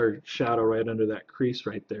crease, or shadow right under that crease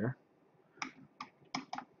right there.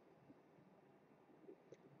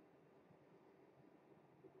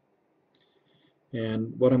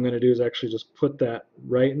 And what I'm going to do is actually just put that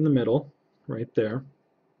right in the middle, right there.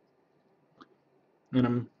 And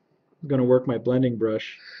I'm going to work my blending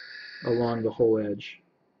brush along the whole edge.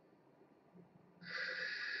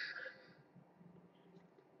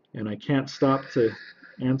 And I can't stop to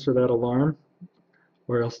answer that alarm,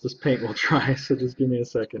 or else this paint will dry, so just give me a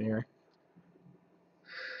second here.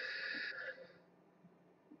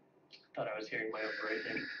 Thought I was hearing my own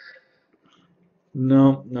breathing.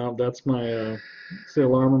 No, no, that's my it's the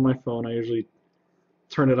alarm on my phone. I usually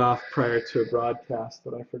turn it off prior to a broadcast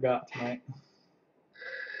that I forgot tonight.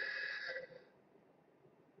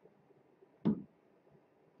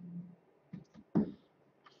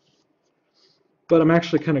 But I'm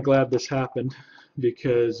actually kind of glad this happened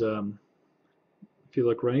because if you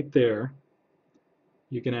look right there,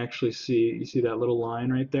 you can actually see, you see that little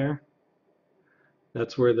line right there?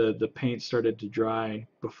 That's where the paint started to dry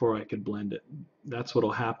before I could blend it. That's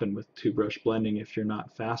what'll happen with two brush blending if you're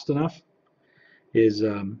not fast enough, is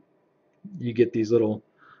you get these little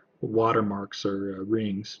watermarks or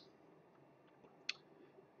rings.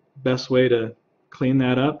 Best way to clean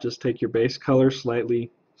that up, just take your base color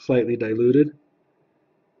slightly diluted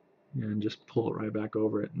and just pull it right back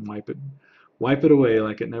over it and wipe it away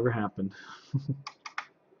like it never happened.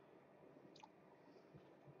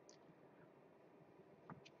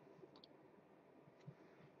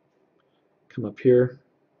 Come up here.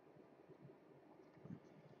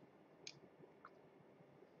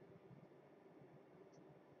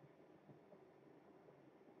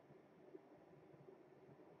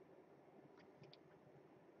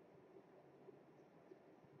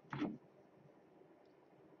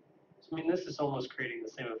 So, I mean, this is almost creating the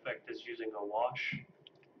same effect as using a wash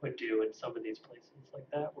would do in some of these places like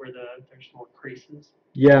that, where there's more creases.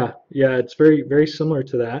 Yeah, yeah, it's very similar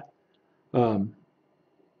to that, um,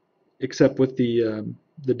 except with the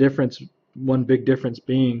difference. One big difference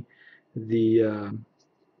being the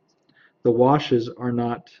the washes are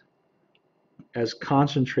not as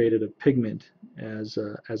concentrated of pigment as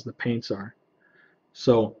the paints are.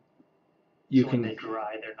 So you So when can they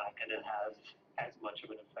dry, they're not going to have as much of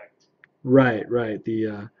an effect. right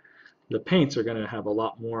the paints are going to have a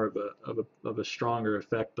lot more of a stronger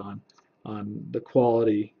effect on the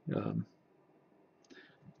quality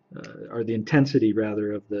or the intensity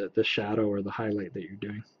rather of the shadow or the highlight that you're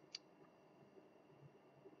doing.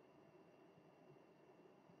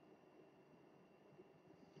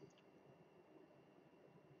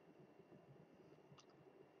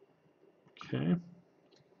 Okay.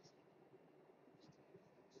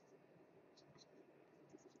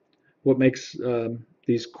 What makes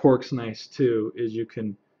these corks nice too is you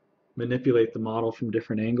can manipulate the model from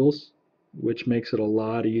different angles, which makes it a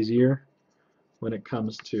lot easier when it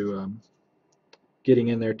comes to getting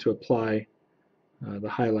in there to apply the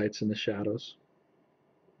highlights and the shadows.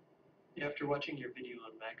 After watching your video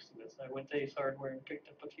on Maximus, I went to Ace Hardware and picked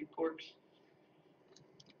up a few corks.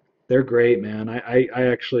 They're great, man. I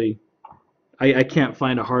actually I can't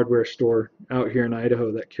find a hardware store out here in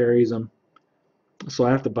Idaho that carries them, so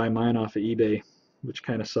I have to buy mine off of eBay, which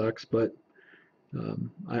kind of sucks. But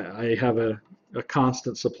I have a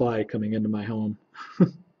constant supply coming into my home.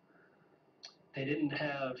 They didn't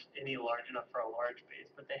have any large enough for a large base,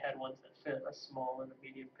 but they had ones that fit a small and a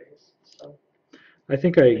medium base. So I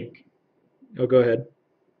think I I think oh go ahead.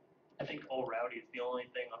 I think Old Rowdy is the only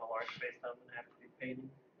thing on a large base that I'm gonna have to be painting.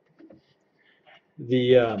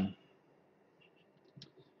 The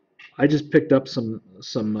I just picked up some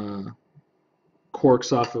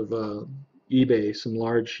corks off of eBay, some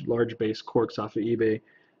large base corks off of eBay.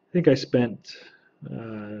 I think I spent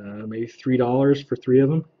maybe $3 for three of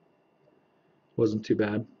them. Wasn't too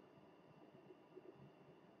bad.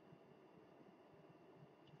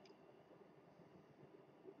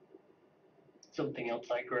 Something else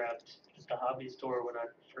I grabbed at the hobby store when I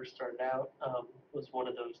first started out was one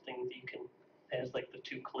of those things you can, it has like the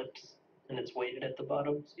two clips and it's weighted at the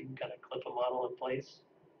bottom, so you can kind of clip a model in place.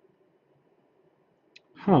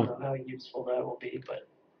 I don't Huh. know how useful that will be, but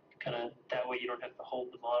kind of that way you don't have to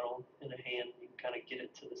hold the model in a hand. You can kind of get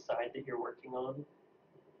it to the side that you're working on.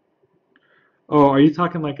 Oh, are you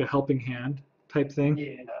talking like a helping hand type thing?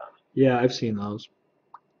 Yeah, Yeah, I've seen those.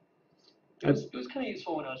 I've, it was kind of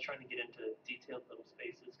useful when I was trying to get into detailed little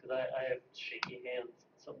spaces because I have shaky hands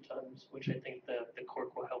sometimes, which I think the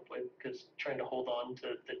cork will help with because trying to hold on to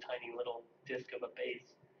the tiny little disc of a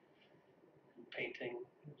base and painting.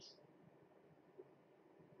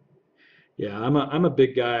 yeah, I'm a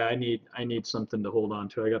big guy. I need something to hold on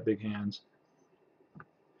to. I got big hands,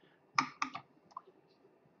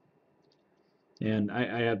 and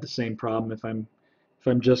I have the same problem if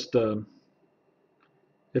I'm just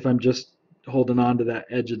if I'm just holding on to that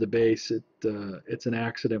edge of the base. It's an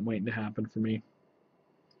accident waiting to happen for me.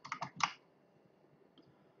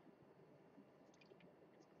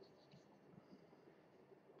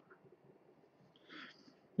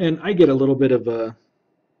 And I get a little bit of a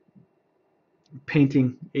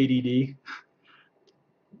painting ADD.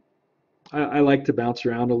 I like to bounce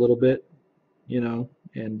around a little bit,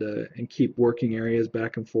 and keep working areas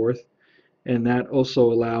back and forth, and that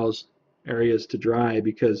also allows areas to dry,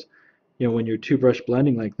 because when you're two brush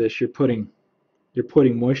blending like this, you're putting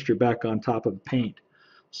moisture back on top of the paint.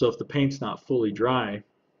 So if the paint's not fully dry,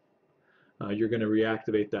 you're going to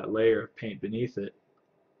reactivate that layer of paint beneath it,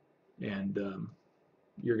 and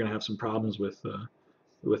you're going to have some problems with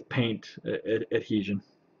paint adhesion.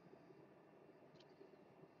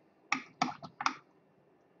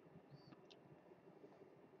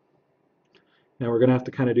 Now we're going to have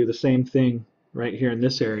to kind of do the same thing right here in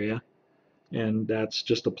this area, and that's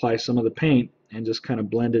just apply some of the paint and just kind of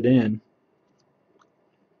blend it in,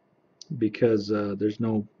 because there's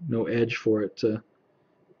no edge for it to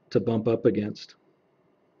bump up against.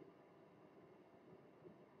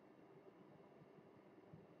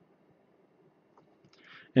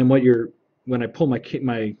 And when I pull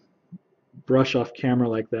my brush off camera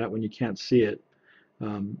like that, when you can't see it,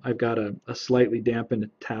 I've got a slightly dampened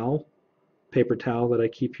towel, paper towel that I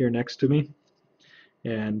keep here next to me,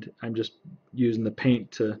 and I'm just using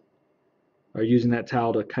using that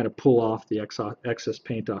towel to kind of pull off the excess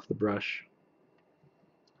paint off the brush.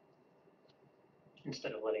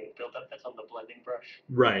 Instead of letting it build up, that's on the blending brush.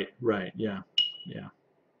 Right, yeah, yeah.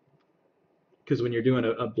 Because when you're doing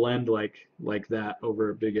a blend like that over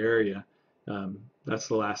a big area, that's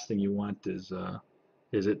the last thing you want is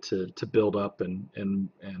it to build up and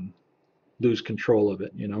lose control of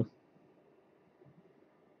it.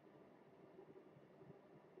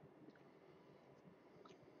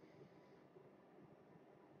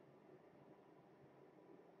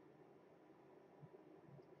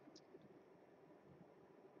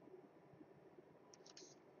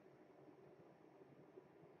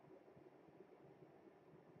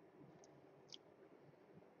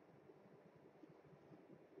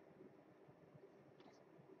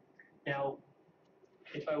 Now,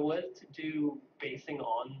 if I was to do basing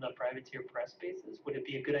on the privateer press bases, would it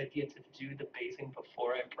be a good idea to do the basing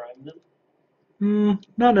before I prime them?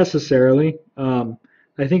 Not necessarily.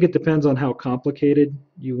 I think it depends on how complicated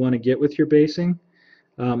you want to get with your basing.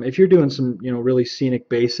 If you're doing some, really scenic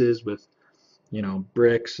bases with,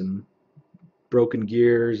 bricks and broken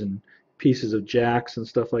gears and pieces of jacks and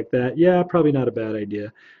stuff like that, yeah, probably not a bad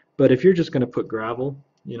idea. But if you're just going to put gravel,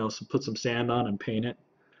 put some sand on and paint it,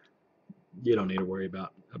 you don't need to worry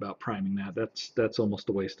about priming that. That's almost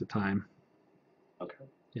a waste of time. Okay.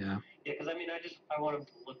 Yeah. Yeah, because I want them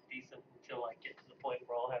to look decent until I get to the point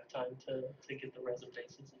where I'll have time to get the resin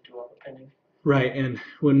bases and do all the pinning. Right, and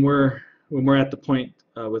when we're at the point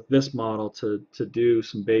with this model to do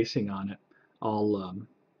some basing on it,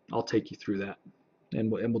 I'll take you through that, and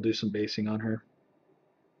we'll do some basing on her.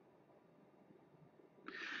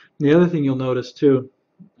 The other thing you'll notice too,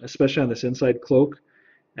 especially on this inside cloak,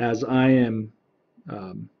 as I am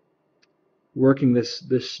um, working this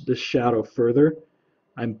shadow further,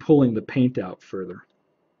 I'm pulling the paint out further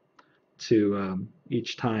to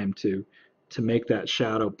each time to make that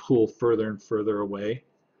shadow pull further and further away,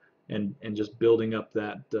 and just building up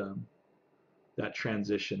that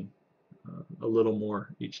transition a little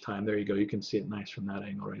more each time. There you go. You can see it nice from that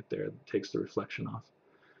angle right there. It takes the reflection off.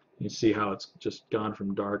 You see how it's just gone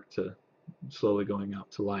from dark to slowly going out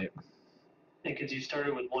to light. Because you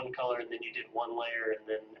started with one color and then you did one layer, and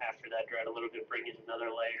then after that dried a little bit, bring in another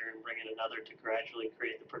layer and bring in another to gradually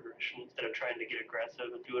create the progression instead of trying to get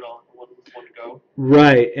aggressive and do it all in one go.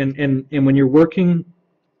 Right, and when you're working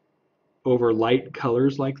over light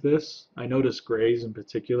colors like this, I notice grays in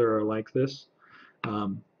particular are like this.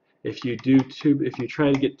 Um, if you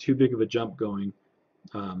try to get too big of a jump going,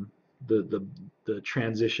 um, the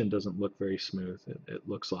transition doesn't look very smooth. It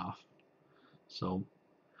looks off. So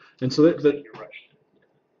and so Looks like you're rushed.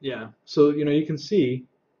 yeah. So you can see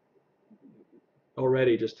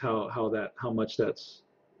already just how much that's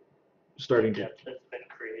starting to. Depth that's been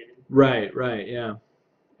created. Right, yeah.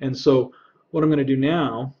 And so what I'm going to do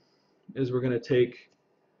now is we're going to take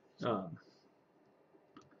um,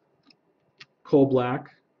 coal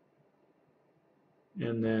black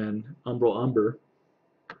and then umbral umber,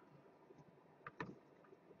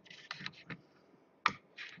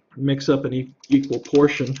 mix up an equal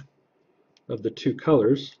portion of the two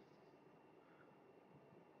colors.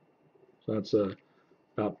 So that's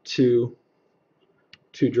about two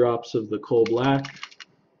drops of the coal black,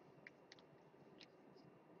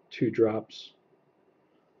 2 drops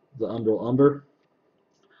of the umbral umber,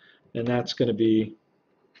 and that's going to be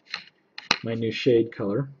my new shade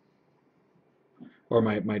color, or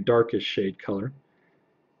my darkest shade color.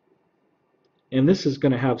 And this is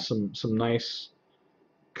going to have some nice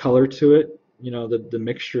color to it. The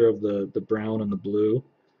mixture of the brown and the blue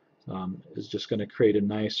is just going to create a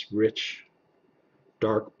nice, rich,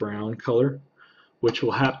 dark brown color, which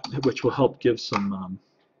will help give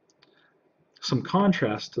some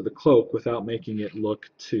contrast to the cloak without making it look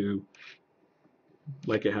too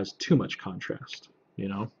like it has too much contrast, you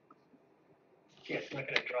know? Yeah, it's not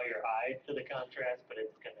going to draw your eye to the contrast, but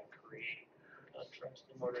it's going to create contrast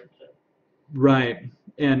in order to. Right.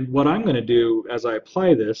 And what I'm going to do as I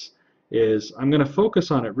apply this is I'm going to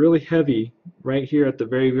focus on it really heavy right here at the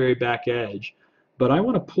very, very back edge, but I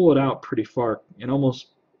want to pull it out pretty far and almost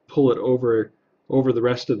pull it over the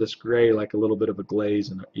rest of this gray like a little bit of a glaze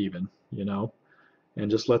and even, you know,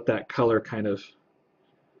 and just let that color kind of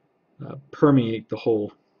permeate the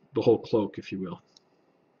whole cloak, if you will.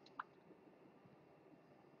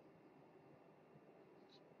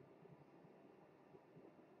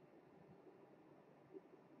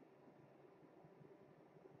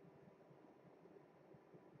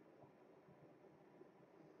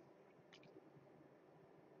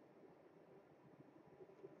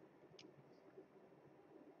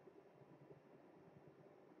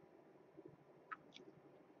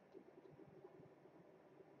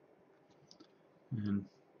 And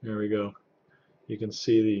there we go. You can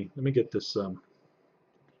see let me get this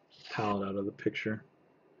palette out of the picture.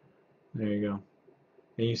 There you go.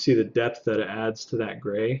 And you see the depth that it adds to that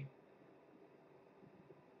gray,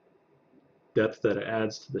 depth that it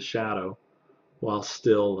adds to the shadow, while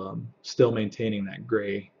still maintaining that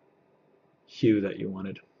gray hue that you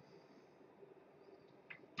wanted.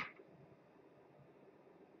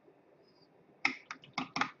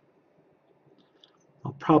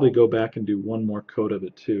 I'll probably go back and do one more coat of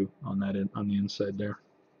it too on on the inside there.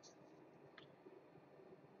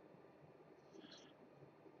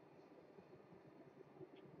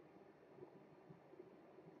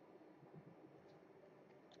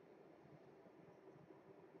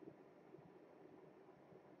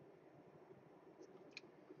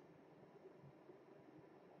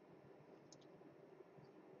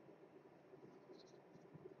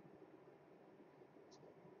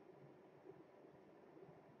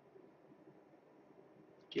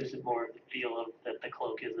 Gives it more of the feel of that the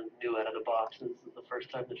cloak isn't new out of the box. This is the first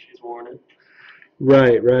time that she's worn it.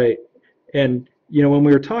 Right, right. And you know, when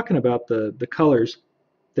we were talking about the colors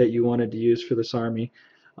that you wanted to use for this army,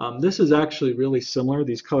 this is actually really similar,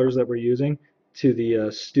 these colors that we're using, to the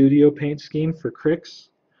studio paint scheme for Crix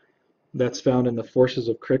that's found in the Forces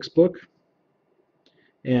of Crix book.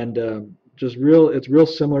 And it's real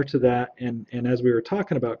similar to that. And as we were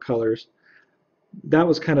talking about colors, that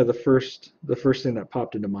was kind of the first thing that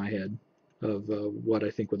popped into my head of what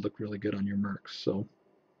I think would look really good on your mercs. So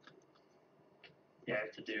Yeah, I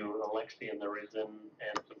have to do Alexi and the Risen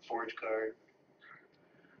and some Forge Guard.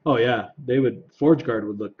 oh yeah, they would Forge Guard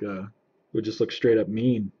would just look straight up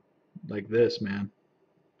mean like this, man.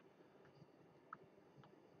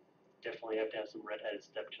 Definitely have to have some redheaded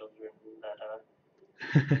stepchildren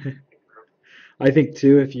in that group. I think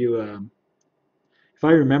too, if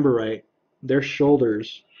I remember right, their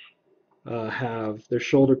shoulders their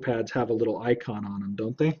shoulder pads have a little icon on them,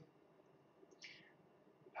 don't they?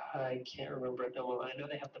 I can't remember it. No, I know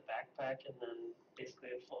they have the backpack and then basically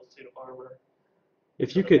a full suit of armor.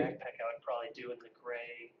 If So you the could, backpack I would probably do in the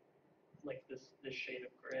gray, like this shade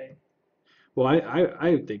of gray. well, I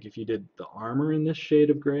would think if you did the armor in this shade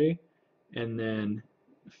of gray, and then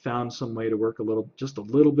found some way to work just a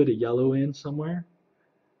little bit of yellow in somewhere,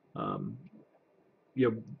 um, you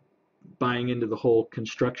know, buying into the whole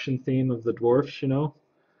construction theme of the dwarfs, you know.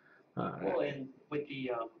 Uh, Well, and with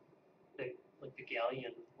the like the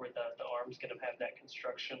galleon where the arm's gonna have that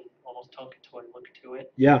construction almost tongue toy look to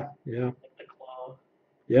it, yeah, yeah, like the claw.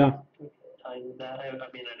 yeah, Tying that, I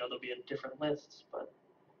mean, I know they'll be in different lists, but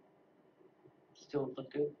still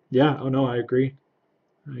look good. yeah. Oh no, I agree.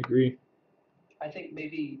 I agree. I think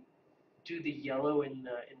maybe do the yellow in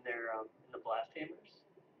the blast hammers,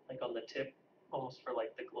 like on the tip, almost for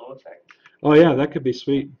like the glow effect. Oh yeah, that could be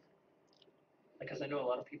sweet. Because I know a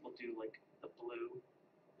lot of people do like the blue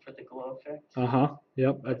for the glow effect, Uh-huh.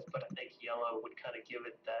 Yep. but I think yellow would kind of give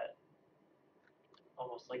it that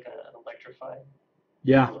almost like an electrified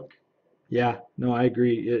Yeah, look. yeah. No, I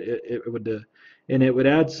agree. It would, and it would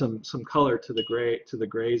add some color to the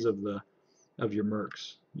grays of your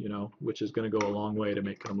mercs, you know, which is going to go a long way to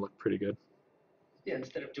making them look pretty good. Yeah,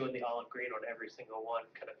 instead of doing the olive green on every single one,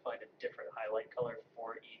 kind of find a different highlight color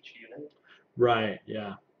for each unit. Right.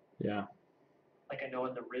 Yeah. Yeah. Like I know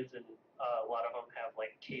in the Risen, a lot of them have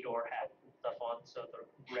like Kador hats and stuff on, so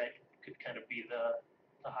the red could kind of be the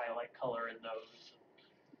highlight color in those.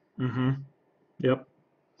 Mm-hmm. Yep.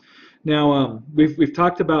 Now, we've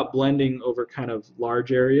talked about blending over kind of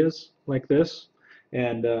large areas like this,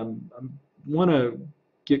 and I want to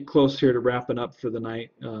get close here to wrapping up for the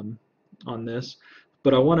night on this.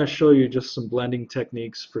 But I want to show you just some blending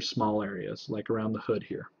techniques for small areas, like around the hood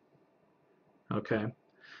here. Okay,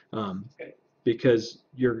 um, Okay. because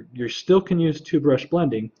you still can use two brush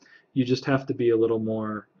blending. You just have to be a little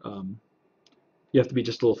more. You have to be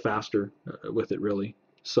just a little faster with it, really.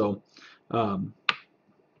 So. Um,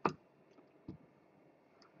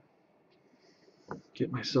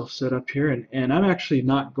 get myself set up here, and I'm actually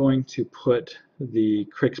not going to put the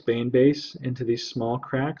Crixbane base into these small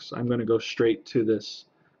cracks. I'm going to go straight to this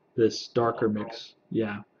darker mix.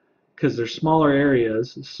 Yeah, because they're smaller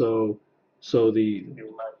areas, so the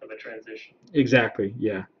Do less of a transition. exactly,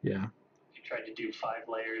 yeah, yeah. If you tried to do 5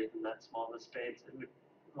 layers in that small of a space, it would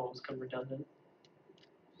almost come redundant.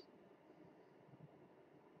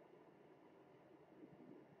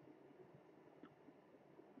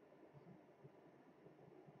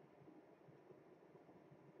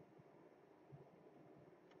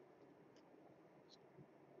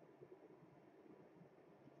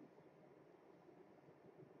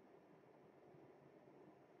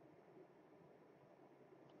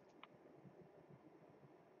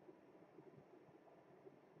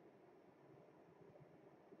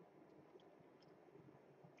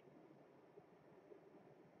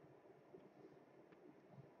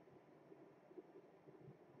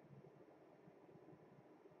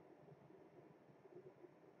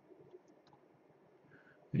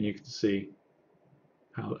 And you can see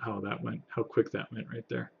how that went, how quick that went right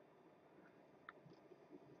there.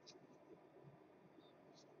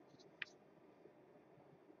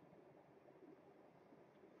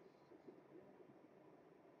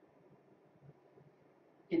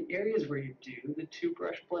 In areas where you do the two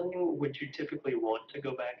brush blending, would you typically want to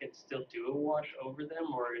go back and still do a wash over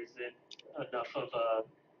them, or is it enough of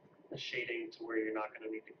a shading to where you're not going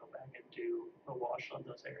to need to go back and do a wash on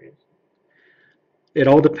those areas? It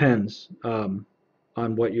all depends on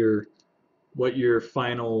what your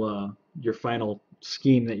final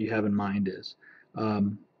scheme that you have in mind is.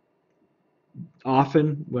 Um,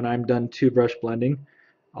 Often when I'm done two brush blending,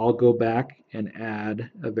 I'll go back and add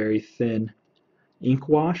a very thin ink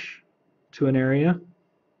wash to an area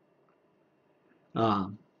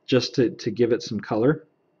just to give it some color.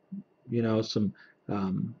 You know, some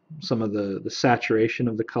of the saturation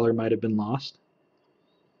of the color might have been lost.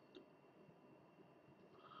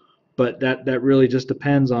 But that really just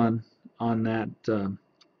depends on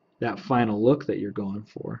that final look that you're going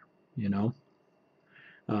for. You know,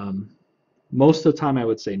 um, most of the time I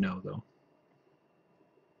would say no though.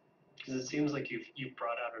 Because it seems like you've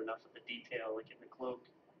brought out enough of the detail, like in the cloak,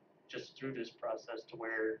 just through this process to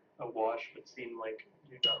where a wash would seem like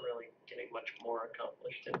you're not really getting much more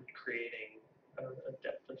accomplished in creating a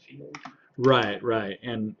depth of field. Right, right,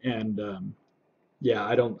 and yeah,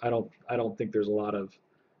 I don't think there's a lot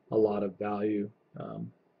of value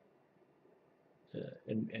um,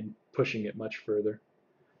 in pushing it much further.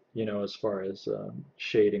 You know, as far as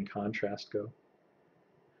shade and contrast go.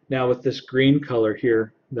 Now with this green color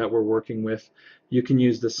here that we're working with, you can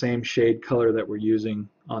use the same shade color that we're using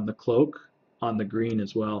on the cloak on the green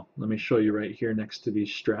as well. Let me show you right here next to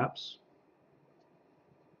these straps.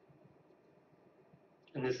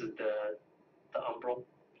 And this is the umbral.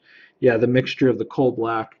 Yeah, the mixture of the coal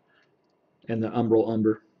black and the umbral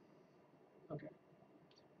umber. Okay.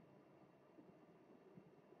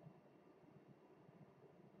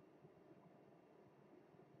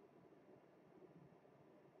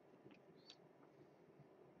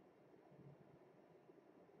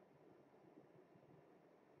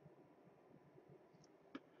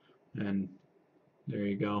 And there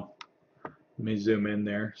you go. Let me zoom in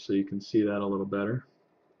there so you can see that a little better.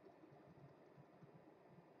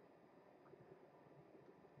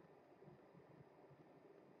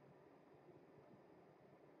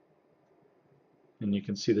 And you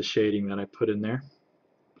can see the shading that I put in there.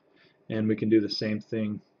 And we can do the same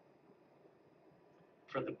thing.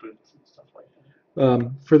 For the boots and stuff like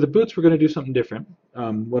that. For the boots, we're going to do something different.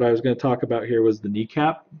 What I was going to talk about here was the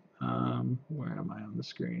kneecap. Where am I on the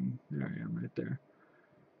screen? There I am, right there.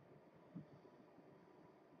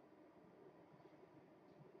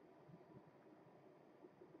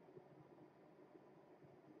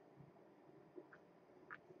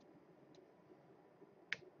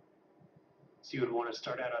 So you would want to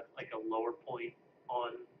start out at like a lower point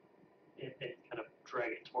on it and kind of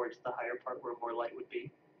drag it towards the higher part where more light would be.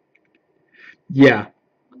 Yeah,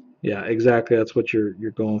 yeah, exactly. That's what you're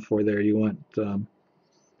going for there. You want, and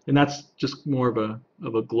that's just more of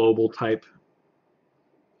a global type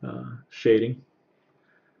shading.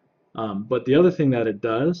 But the other thing that it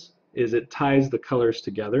does is it ties the colors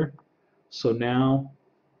together. So now,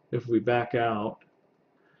 if we back out,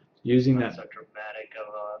 using Not that, so dramatic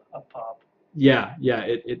of a pop. Yeah, yeah,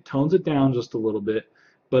 it tones it down just a little bit,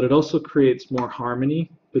 but it also creates more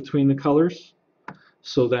harmony between the colors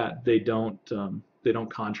so that they don't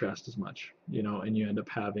contrast as much, you know, and you end up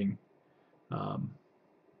having um,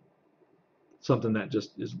 something that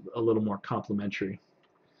just is a little more complementary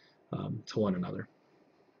to one another.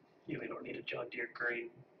 Yeah, we don't need a John Deere green.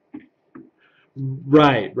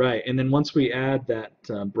 Right, right. And then once we add that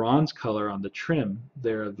bronze color on the trim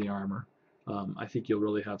there of the armor, I think you'll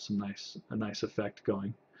really have a nice effect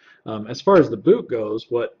going. As far as the boot goes,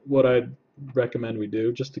 what I'd recommend we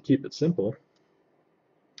do, just to keep it simple,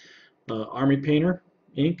 Army Painter,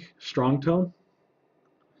 ink, strong tone.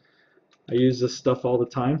 I use this stuff all the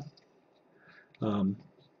time. Um,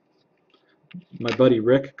 my buddy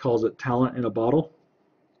Rick calls it talent in a bottle.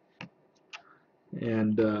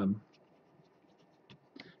 And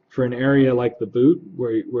for an area like the boot,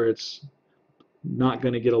 where it's not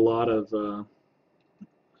going to get a lot of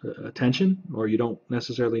attention, or you don't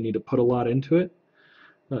necessarily need to put a lot into it,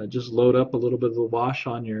 just load up a little bit of the wash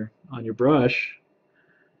on your brush,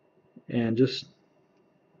 and just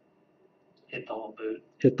Hit the whole boot.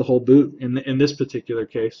 hit the whole boot in this particular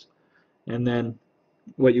case. And then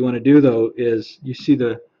what you want to do though is you see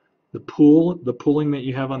the pulling that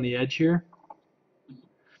you have on the edge here.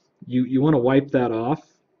 You want to wipe that off.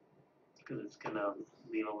 Because it's gonna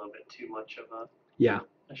leave a little bit too much of Yeah,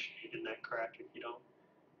 a shade in that crack if you don't.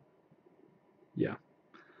 yeah.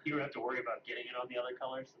 You don't have to worry about getting it on the other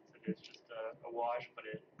color since it is just a wash. But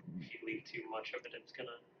if you leave too much of it, it's gonna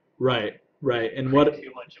Right, right. And create what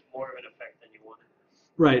too much more of an effect than you wanted.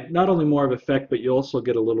 right, not only more of effect, but you also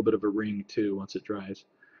get a little bit of a ring too once it dries.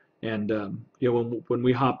 And you know, when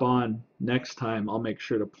we hop on next time, I'll make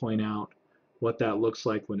sure to point out what that looks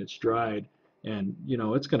like when it's dried, and you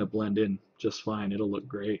know, it's going to blend in just fine. It'll look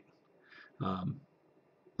great. Um,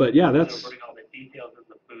 but yeah, It'll that's bring all the details in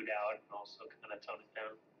the boot out and also kind of tone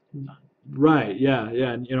it down. right. Yeah,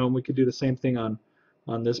 yeah, and you know, we could do the same thing on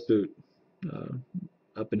this boot uh,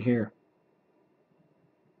 up in here.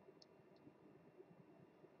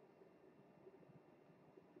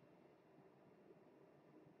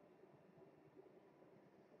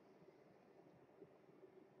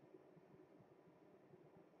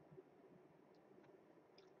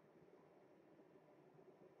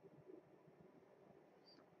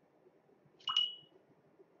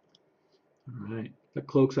 All right, the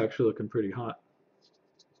cloak's actually looking pretty hot.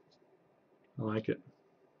 I like it.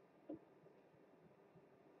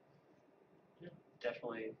 Yeah,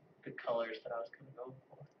 definitely the colors that I was kind of going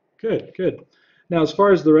for. Good, good. Now, as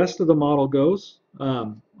far as the rest of the model goes,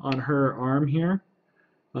 on her arm here,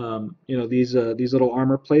 you know, these little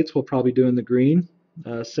armor plates we'll probably do in the green.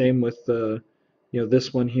 Same with you know,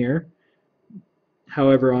 this one here.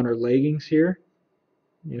 However, on her leggings here,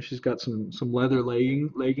 you know, she's got some leather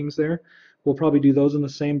leggings there. We'll probably do those in the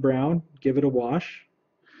same brown. Give it a wash.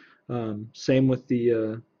 Same with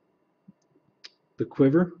the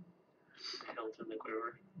quiver. The hilt and the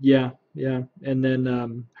quiver. Yeah, yeah. And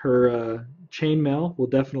then her chainmail will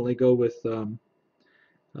definitely go with uh,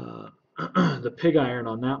 the pig iron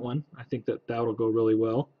on that one. I think that that'll go really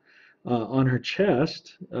well. On her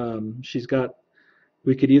chest, she's got.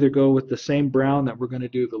 We could either go with the same brown that we're going to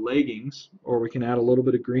do the leggings, or we can add a little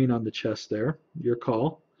bit of green on the chest there. Your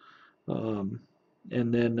call. Um,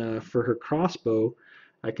 and then for her crossbow,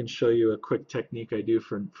 I can show you a quick technique I do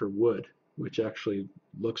for wood, which actually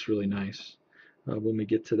looks really nice when we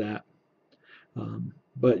get to that.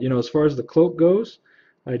 But you know, as far as the cloak goes,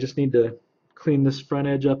 I just need to clean this front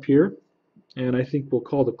edge up here, and I think we'll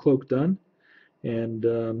call the cloak done, and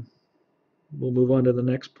we'll move on to the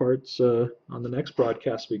next parts on the next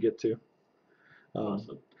broadcast we get to.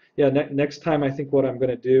 Awesome. Yeah, next time I think what I'm going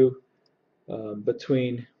to do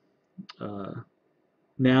between uh,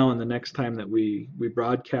 now and the next time that we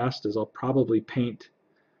broadcast is I'll probably paint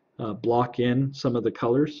block in some of the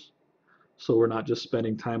colors, so we're not just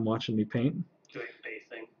spending time watching me paint. Doing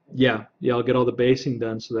basing. Yeah, yeah, I'll get all the basing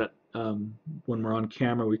done so that when we're on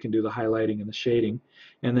camera we can do the highlighting and the shading.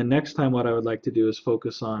 And then next time what I would like to do is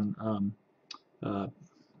focus on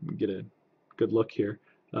get a good look here.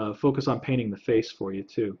 Focus on painting the face for you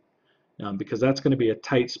too, because that's going to be a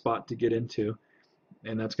tight spot to get into,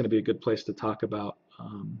 and that's going to be a good place to talk about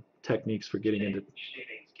techniques for getting into.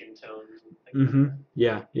 Shading skin tones and things Mm-hmm. like that.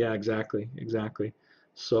 Yeah, yeah, exactly, exactly.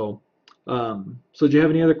 So, so do you have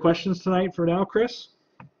any other questions tonight for now, Chris?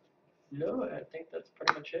 No, I think that's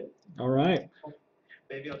pretty much it. All right.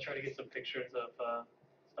 Maybe I'll try to get some pictures of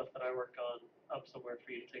stuff that I work on up somewhere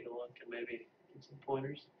for you to take a look and maybe get some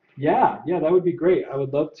pointers. Yeah, yeah, that would be great. I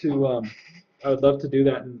would love to do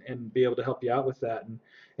that and be able to help you out with that.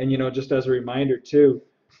 And you know, just as a reminder too,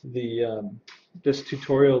 the this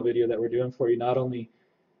tutorial video that we're doing for you, not only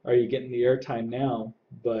are you getting the airtime now,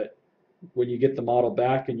 but when you get the model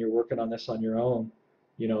back and you're working on this on your own,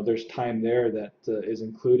 there's time there that is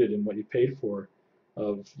included in what you paid for,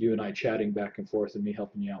 of you and I chatting back and forth and me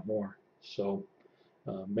helping you out more. So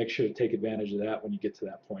make sure to take advantage of that when you get to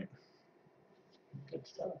that point. Good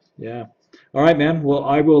stuff. Yeah. All right, man. Well,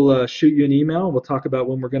 I will shoot you an email. We'll talk about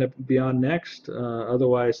when we're going to be on next.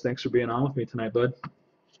 Otherwise, thanks for being on with me tonight, bud.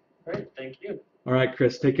 Great. Thank you. All right,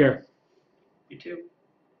 Chris. Take care. You too.